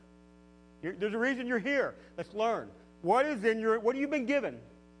do it. There's a reason you're here. Let's learn. What have you been given?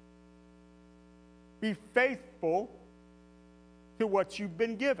 Be faithful to what you've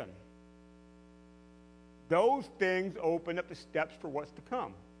been given. Those things open up the steps for what's to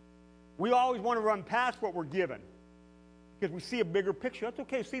come. We always want to run past what we're given because we see a bigger picture. That's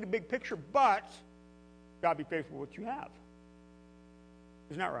okay to see the big picture, but you've got to be faithful to what you have.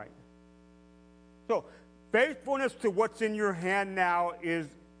 Isn't that right? So, faithfulness to what's in your hand now is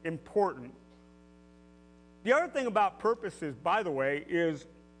important. The other thing about purposes, by the way, is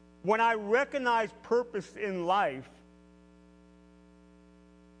when I recognize purpose in life,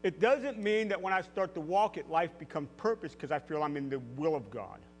 it doesn't mean that when I start to walk it, life becomes purpose because I feel I'm in the will of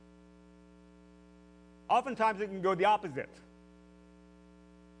God. Oftentimes it can go the opposite.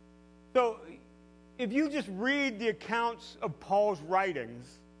 So if you just read the accounts of Paul's writings,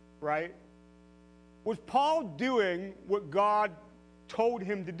 right, was Paul doing what God told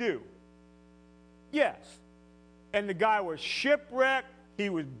him to do? Yes. And the guy was shipwrecked, he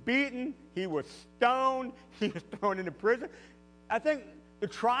was beaten, he was stoned, he was thrown into prison. I think the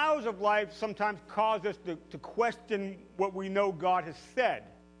trials of life sometimes cause us to question what we know God has said.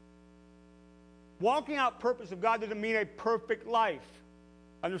 Walking out purpose of God doesn't mean a perfect life.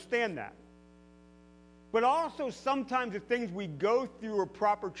 Understand that. But also sometimes the things we go through are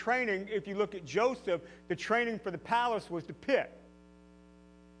proper training. If you look at Joseph, the training for the palace was the pit.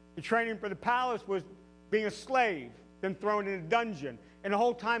 The training for the palace was being a slave, then thrown in a dungeon. And the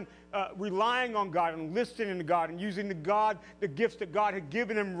whole time relying on God and listening to God and using the gifts that God had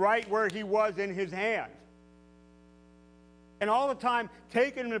given him right where he was in his hands. And all the time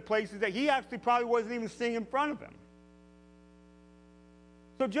taking him to places that he actually probably wasn't even seeing in front of him.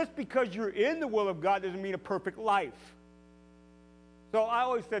 So just because you're in the will of God doesn't mean a perfect life. So I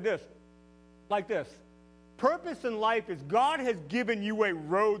always said this, like this. Purpose in life is God has given you a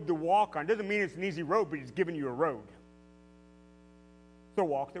road to walk on. It doesn't mean it's an easy road, but he's given you a road. So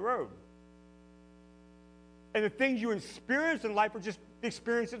walk the road. And the things you experience in life are just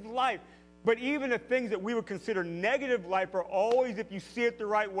experiences of life. But even the things that we would consider negative life are always, if you see it the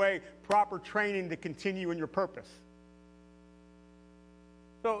right way, proper training to continue in your purpose.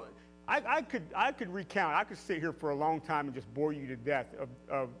 So I could recount. I could sit here for a long time and just bore you to death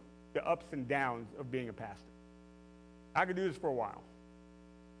of the ups and downs of being a pastor. I could do this for a while.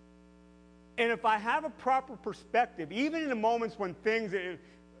 And if I have a proper perspective, even in the moments when things...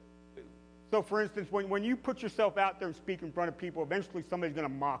 So, for instance, when you put yourself out there and speak in front of people, eventually somebody's going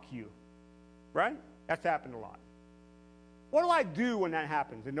to mock you. Right? That's happened a lot. What do I do when that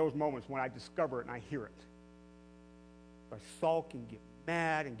happens, in those moments when I discover it and I hear it? I sulk and get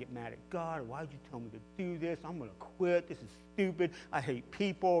mad at God. Why did you tell me to do this? I'm going to quit. This is stupid. I hate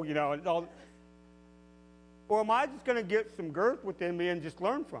people, you know. And all. Or am I just going to get some girth within me and just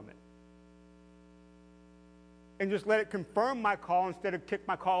learn from it? And just let it confirm my call instead of kick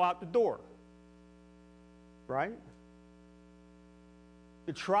my call out the door. Right?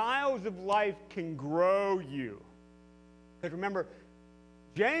 The trials of life can grow you. Because remember,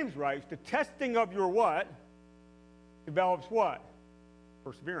 James writes, the testing of your what develops what?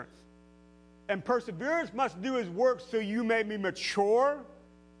 Perseverance. And perseverance must do his work so you may be mature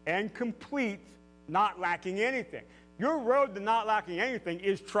and complete, not lacking anything. Your road to not lacking anything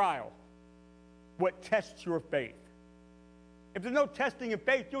is trial. What tests your faith. If there's no testing in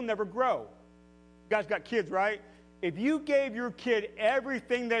faith, you'll never grow. You guys got kids, right? If you gave your kid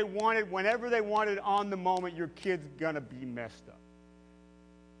everything they wanted, whenever they wanted, on the moment, your kid's going to be messed up.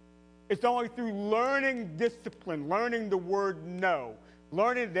 It's only through learning discipline, learning the word no,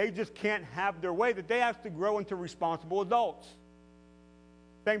 learning they just can't have their way, that they have to grow into responsible adults.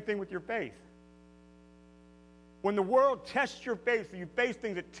 Same thing with your faith. When the world tests your faith, so you face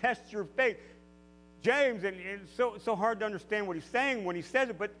things that test your faith, James, and it's so hard to understand what he's saying when he says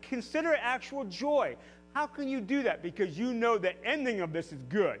it, but consider it actual joy. How can you do that? Because you know the ending of this is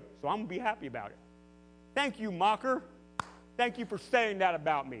good. So I'm going to be happy about it. Thank you, mocker. Thank you for saying that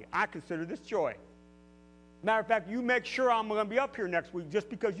about me. I consider this joy. Matter of fact, you make sure I'm going to be up here next week just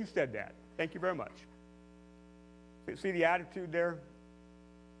because you said that. Thank you very much. See the attitude there?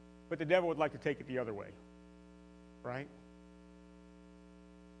 But the devil would like to take it the other way. Right?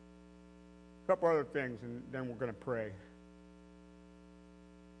 A couple other things, and then we're going to pray.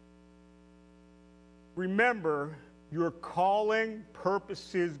 Remember, your calling,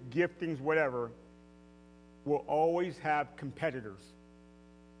 purposes, giftings, whatever, will always have competitors.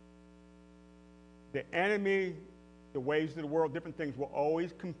 The enemy, the ways of the world, different things will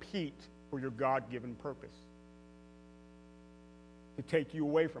always compete for your God-given purpose. To take you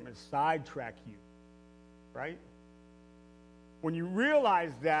away from it, sidetrack you. Right? When you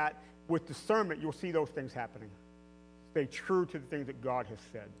realize that with discernment, you'll see those things happening. Stay true to the things that God has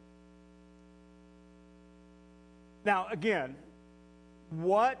said. Now, again,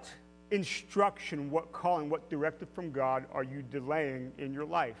 what instruction, what calling, what directive from God are you delaying in your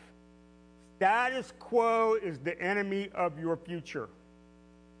life? Status quo is the enemy of your future.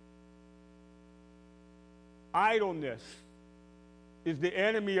 Idleness is the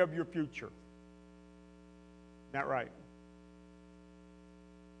enemy of your future. Isn't that right?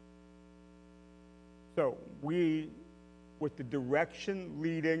 So we, with the direction,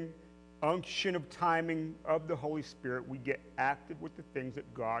 leading, unction of timing of the Holy Spirit, we get active with the things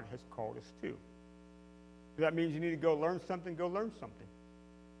that God has called us to. That means you need to go learn something, go learn something.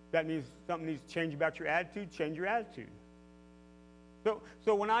 That means something needs to change about your attitude, change your attitude.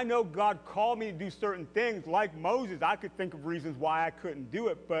 So when I know God called me to do certain things, like Moses, I could think of reasons why I couldn't do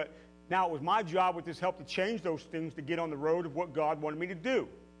it, but now it was my job with his help to change those things to get on the road of what God wanted me to do.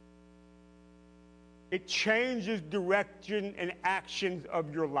 It changes direction and actions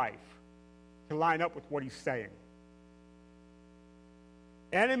of your life to line up with what he's saying.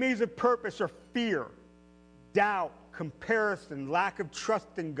 Enemies of purpose are fear, doubt, comparison, lack of trust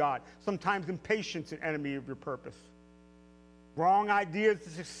in God. Sometimes impatience is an enemy of your purpose. Wrong ideas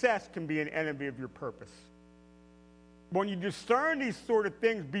of success can be an enemy of your purpose. When you discern these sort of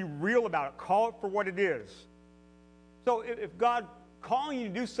things, be real about it. Call it for what it is. So if God's calling you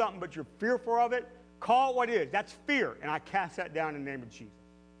to do something but you're fearful of it, call it what it is. That's fear, and I cast that down in the name of Jesus.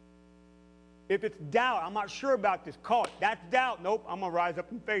 If it's doubt, I'm not sure about this, call it. That's doubt. Nope, I'm going to rise up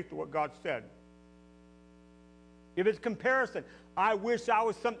in faith to what God said. If it's comparison, I wish I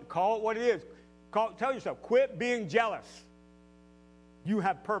was something, call it what it is. Tell yourself, quit being jealous. You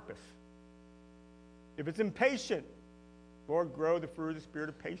have purpose. If it's impatient, Lord, grow the fruit of the spirit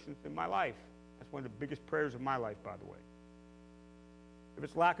of patience in my life. That's one of the biggest prayers of my life, by the way. If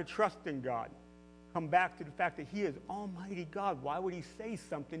it's lack of trust in God, come back to the fact that he is Almighty God. Why would he say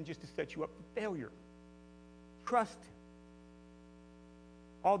something just to set you up for failure? Trust him.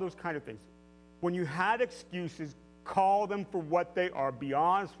 All those kind of things. When you have excuses, call them for what they are. Be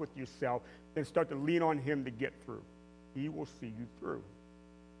honest with yourself. Then start to lean on him to get through. He will see you through.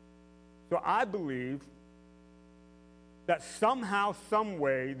 So I believe that somehow, some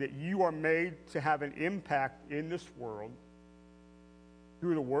way, that you are made to have an impact in this world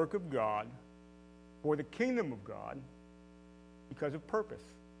through the work of God, for the kingdom of God, because of purpose.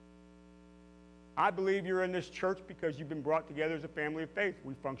 I believe you're in this church because you've been brought together as a family of faith.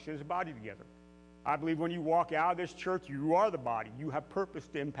 We function as a body together. I believe when you walk out of this church, you are the body. You have purpose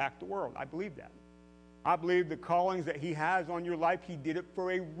to impact the world. I believe that. I believe the callings that he has on your life, he did it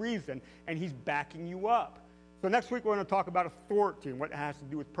for a reason, and he's backing you up. So next week we're going to talk about authority and what it has to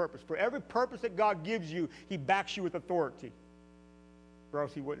do with purpose. For every purpose that God gives you, he backs you with authority. Or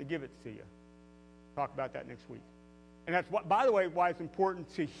else he wouldn't give it to you. Talk about that next week. And that's, what, by the way, why it's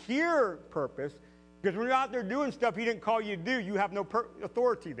important to hear purpose, because when you're out there doing stuff he didn't call you to do, you have no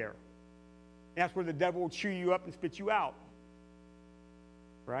authority there. And that's where the devil will chew you up and spit you out.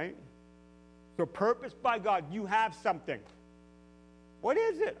 Right? So purpose by God, you have something. What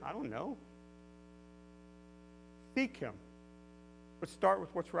is it? I don't know. Seek him. Let's start with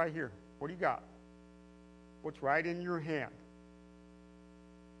what's right here. What do you got? What's right in your hand?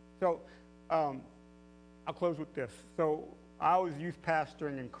 So, I'll close with this. So, I was youth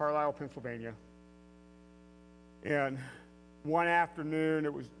pastoring in Carlisle, Pennsylvania. And one afternoon,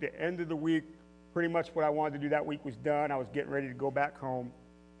 it was the end of the week. Pretty much what I wanted to do that week was done. I was getting ready to go back home.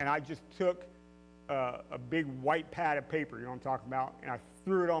 And I just took a big white pad of paper, you know what I'm talking about, and I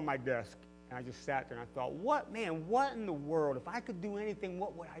threw it on my desk. And I just sat there and I thought, what in the world? If I could do anything,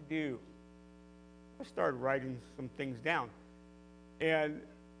 what would I do? I started writing some things down. And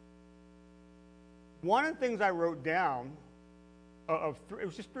one of the things I wrote down, it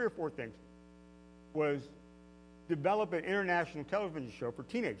was just 3 or 4 things, was develop an international television show for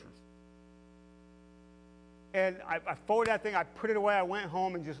teenagers. And I folded that thing, I put it away, I went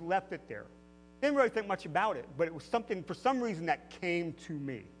home and just left it there. Didn't really think much about it, but it was something, for some reason, that came to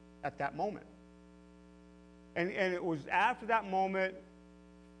me at that moment. And it was after that moment,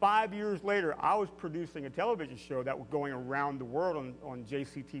 5 years later, I was producing a television show that was going around the world on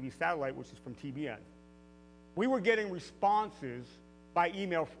JCTV Satellite, which is from TBN. We were getting responses by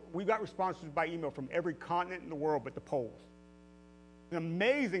email. We got responses by email from every continent in the world but the Poles. An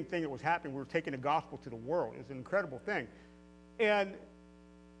amazing thing that was happening. We were taking the gospel to the world. It was an incredible thing. And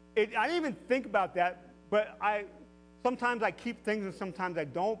I didn't even think about that, but sometimes I keep things and sometimes I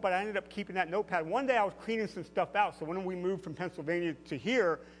don't, but I ended up keeping that notepad. One day I was cleaning some stuff out, so when we moved from Pennsylvania to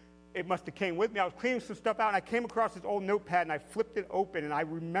here, it must have came with me. I was cleaning some stuff out, and I came across this old notepad, and I flipped it open, and I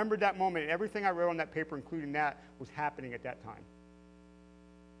remembered that moment, and everything I wrote on that paper, including that, was happening at that time.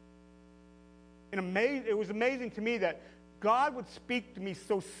 And it was amazing to me that God would speak to me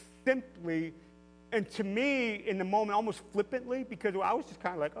so simply, and to me, in the moment, almost flippantly, because I was just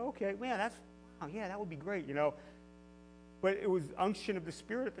kind of like, oh, okay, man, that would be great, you know. But it was unction of the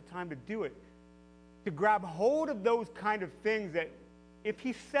Spirit at the time to do it, to grab hold of those kind of things that if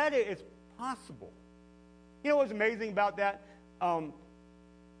he said it, it's possible. You know what's amazing about that?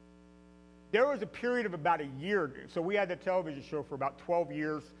 There was a period of about a year. So we had the television show for about 12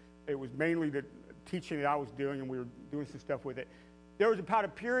 years. It was mainly the teaching that I was doing, and we were doing some stuff with it. There was about a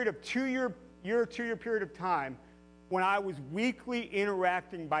period of 2-year period of time when I was weekly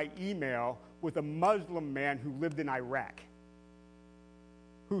interacting by email with a Muslim man who lived in Iraq,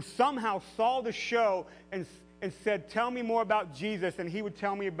 who somehow saw the show and said, tell me more about Jesus, and he would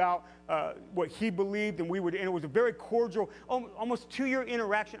tell me about what he believed, and it was a very cordial, almost 2-year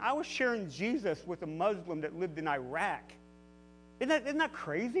interaction. I was sharing Jesus with a Muslim that lived in Iraq. Isn't that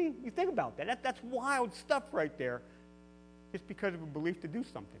crazy? You think about that. That's wild stuff right there, just because of a belief to do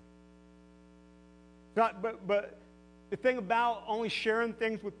something. But the thing about only sharing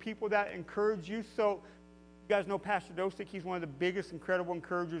things with people that encourage you, so you guys know Pastor Dosick, he's one of the biggest, incredible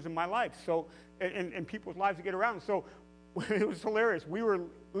encouragers in my life, so in people's lives to get around. So it was hilarious. We were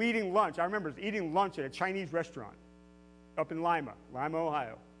eating lunch. I remember eating lunch at a Chinese restaurant up in Lima,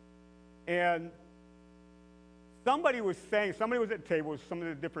 Ohio. And somebody was at the table, some of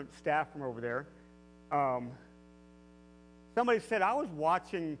the different staff from over there. Somebody said, I was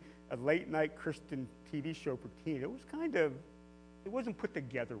watching a late-night Christian TV show for teens. It wasn't put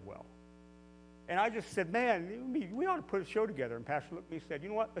together well. And I just said, man, we ought to put a show together. And Pastor looked at me and said, you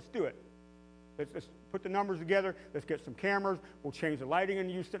know what, let's do it. Let's put the numbers together. Let's get some cameras. We'll change the lighting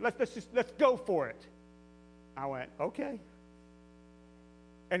and use it. Let's go for it. I went, okay.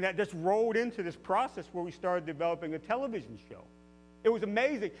 And that just rolled into this process where we started developing a television show. It was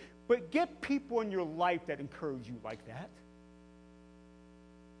amazing. But get people in your life that encourage you like that.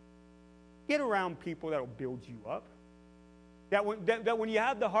 Get around people that will build you up. That when you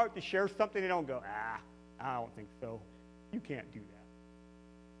have the heart to share something, they don't go, I don't think so. You can't do that.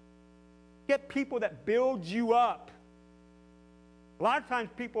 Get people that build you up. A lot of times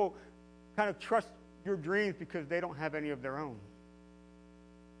people kind of trust your dreams because they don't have any of their own.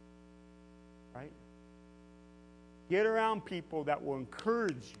 Right? Get around people that will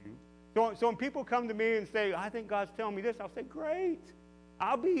encourage you. So when people come to me and say, I think God's telling me this, I'll say, great.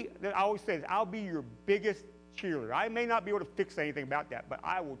 I always say this, I'll be your biggest cheerleader. I may not be able to fix anything about that, but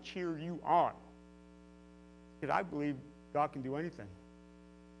I will cheer you on. Because I believe God can do anything.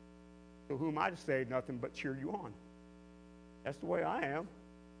 So who am I to say nothing but cheer you on? That's the way I am.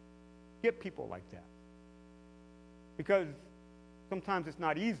 Get people like that. Because sometimes it's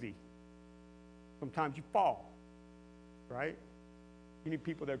not easy. Sometimes you fall. Right? You need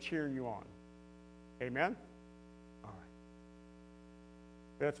people that are cheering you on. Amen? All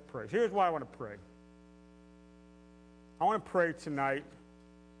right. Let's pray. Here's why I want to pray. I want to pray tonight.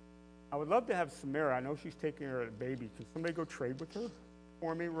 I would love to have Samara. I know she's taking her baby. Can somebody go trade with her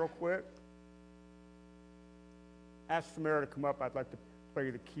for me real quick? Ask Samara to come up. I'd like to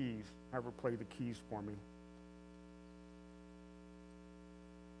play the keys. Have her play the keys for me.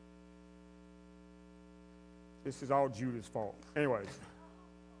 This is all Judah's fault. Anyways.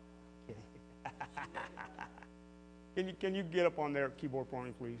 Can you get up on their keyboard for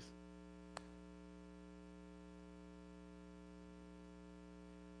me, please?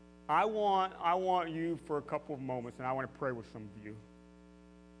 I want you for a couple of moments, and I want to pray with some of you.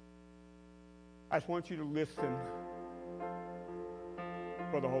 I just want you to listen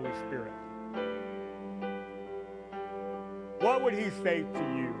for the Holy Spirit. what would he say to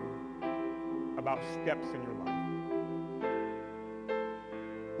you about steps in your life?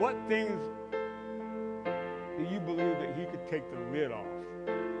 What things do you believe that he could take the lid off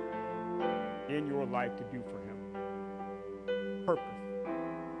in your life to do for him? Purpose.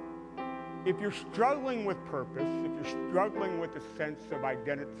 If you're struggling with purpose, if you're struggling with a sense of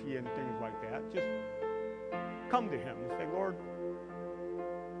identity and things like that, just come to him and say, Lord,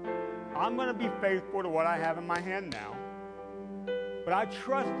 I'm going to be faithful to what I have in my hand now, but I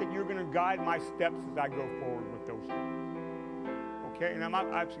trust that you're going to guide my steps as I go forward with those things. Okay? And I'm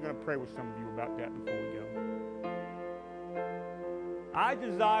actually going to pray with some of you about that before we go. I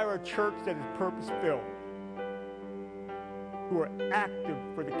desire a church that is purpose-filled, who are active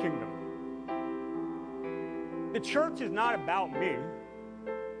for the kingdom. The church is not about me.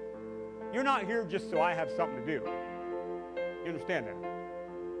 You're not here just so I have something to do. You understand that?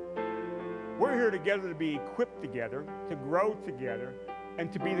 We're here together to be equipped together, to grow together,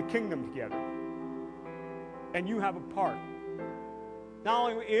 and to be the kingdom together. And you have a part.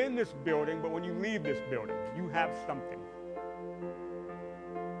 Not only in this building, but when you leave this building, you have something.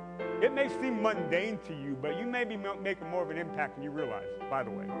 It may seem mundane to you, but you may be making more of an impact than you realize, by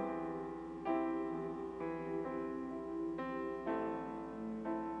the way.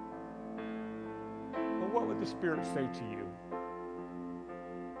 But what would the Spirit say to you?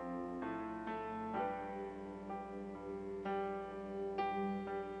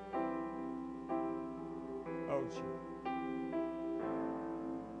 Oh, Jesus.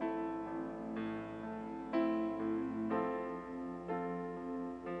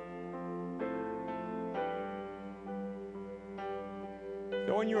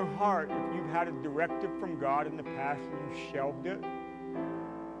 So in your heart, if you've had a directive from God in the past and you shelved it,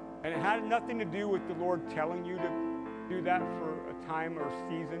 and it had nothing to do with the Lord telling you to do that for a time or a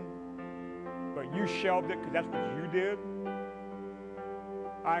season, but you shelved it because that's what you did,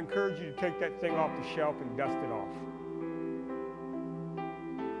 I encourage you to take that thing off the shelf and dust it off.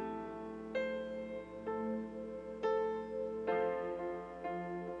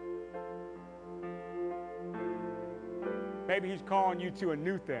 Maybe he's calling you to a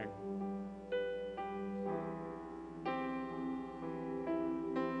new thing.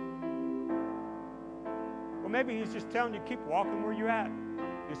 Well, maybe he's just telling you, keep walking where you're at.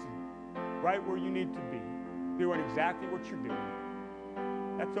 This is right where you need to be, doing exactly what you're doing.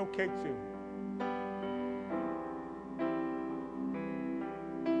 That's okay too.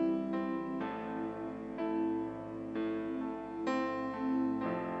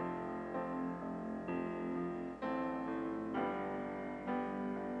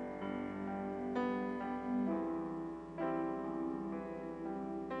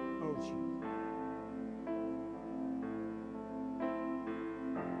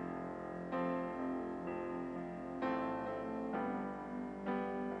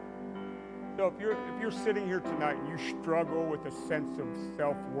 So if you're sitting here tonight and you struggle with a sense of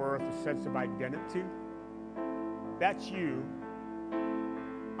self-worth, a sense of identity, that's you.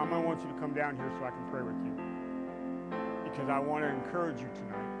 I'm going to want you to come down here so I can pray with you, because I want to encourage you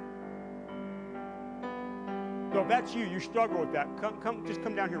tonight. So if that's you, you struggle with that, just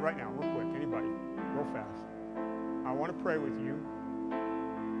come down here right now, real quick. Anybody, real fast. I want to pray with you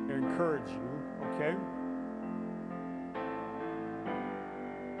and encourage you, okay?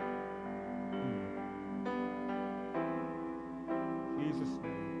 Jesus'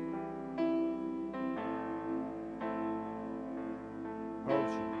 name. Oh,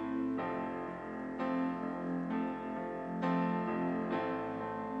 Jesus.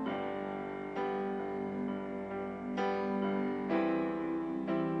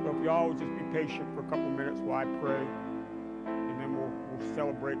 So if y'all would just be patient for a couple minutes while I pray, and then we'll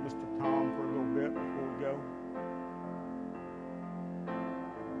celebrate Mr. Tom for a little bit before we go.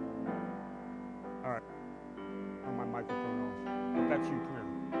 All right. Turn my microphone off. If that's you, come here.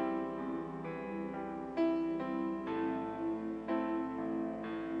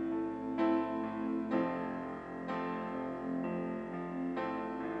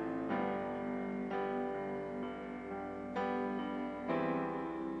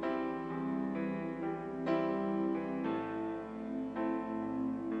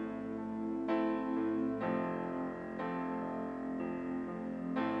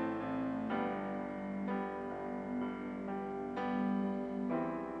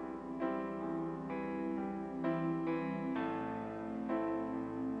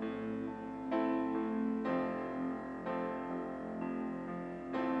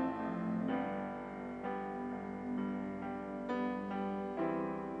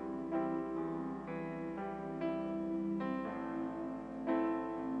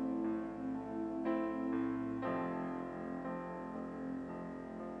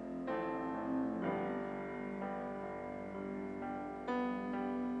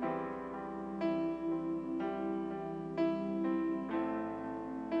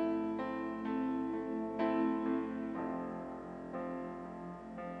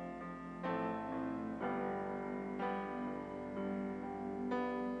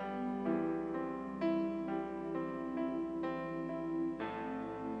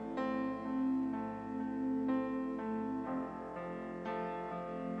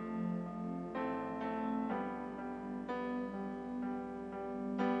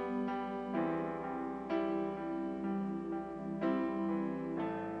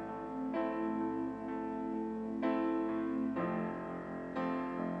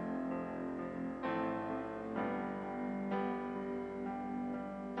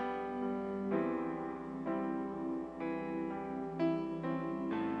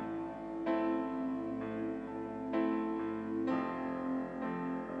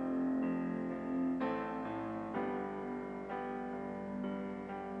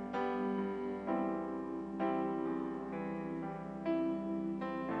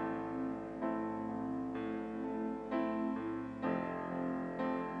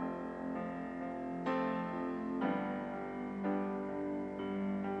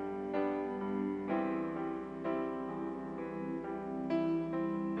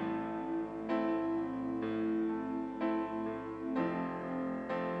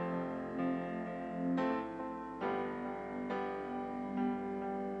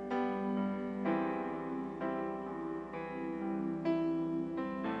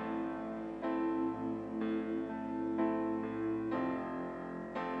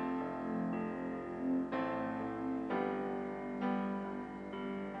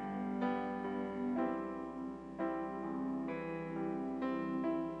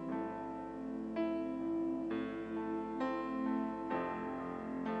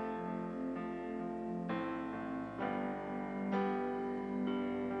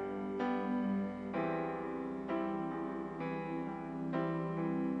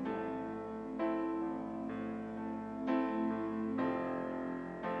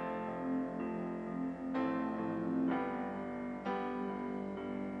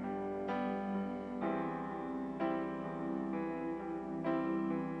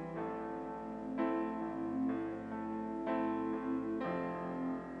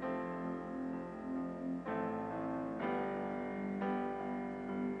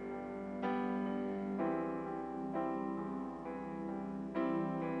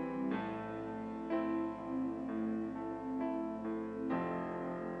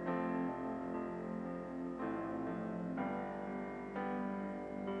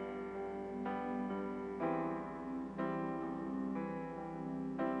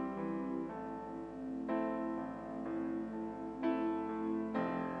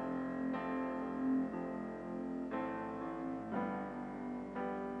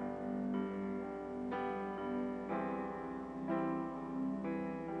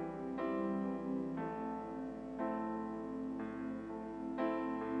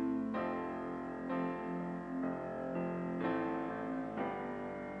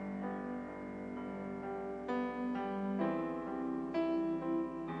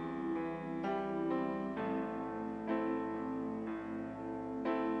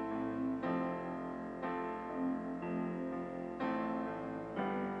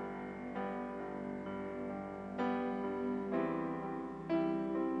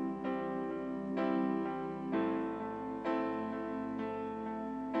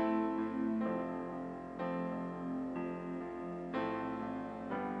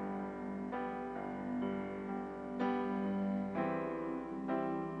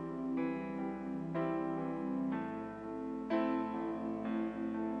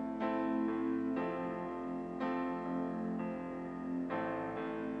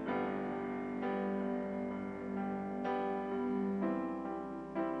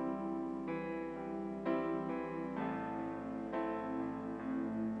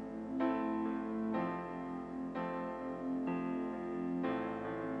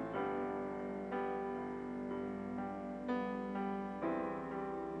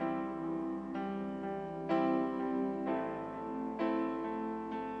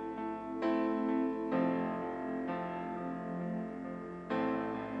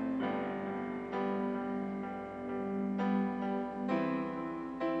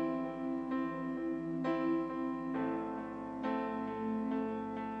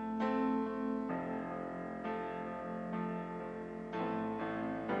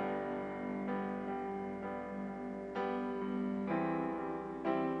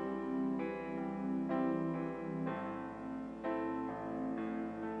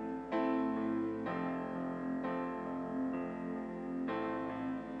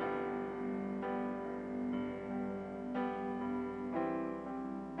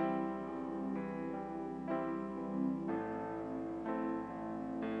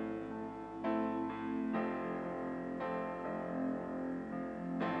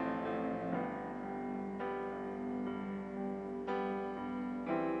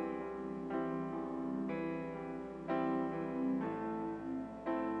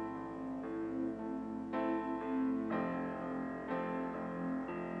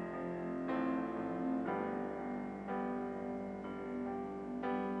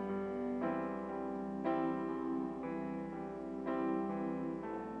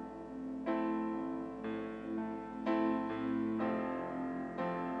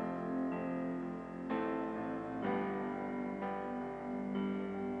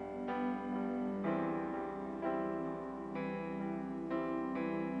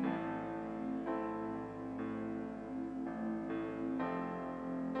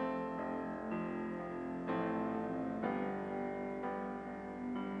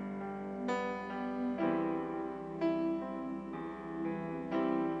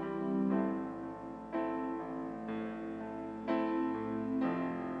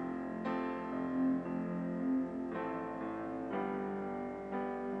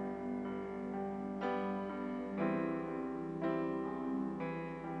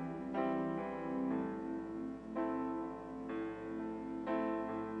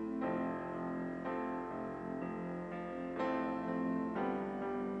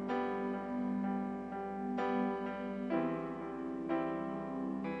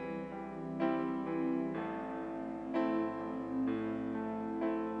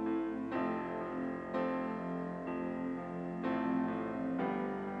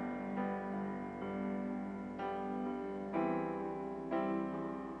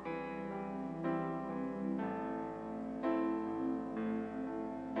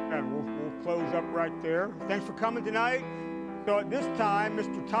 ahead. We'll close up right there. Thanks for coming tonight. So at this time,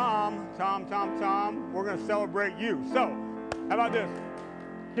 Mr. Tom, we're going to celebrate you. So how about this?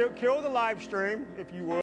 Kill the live stream, if you would.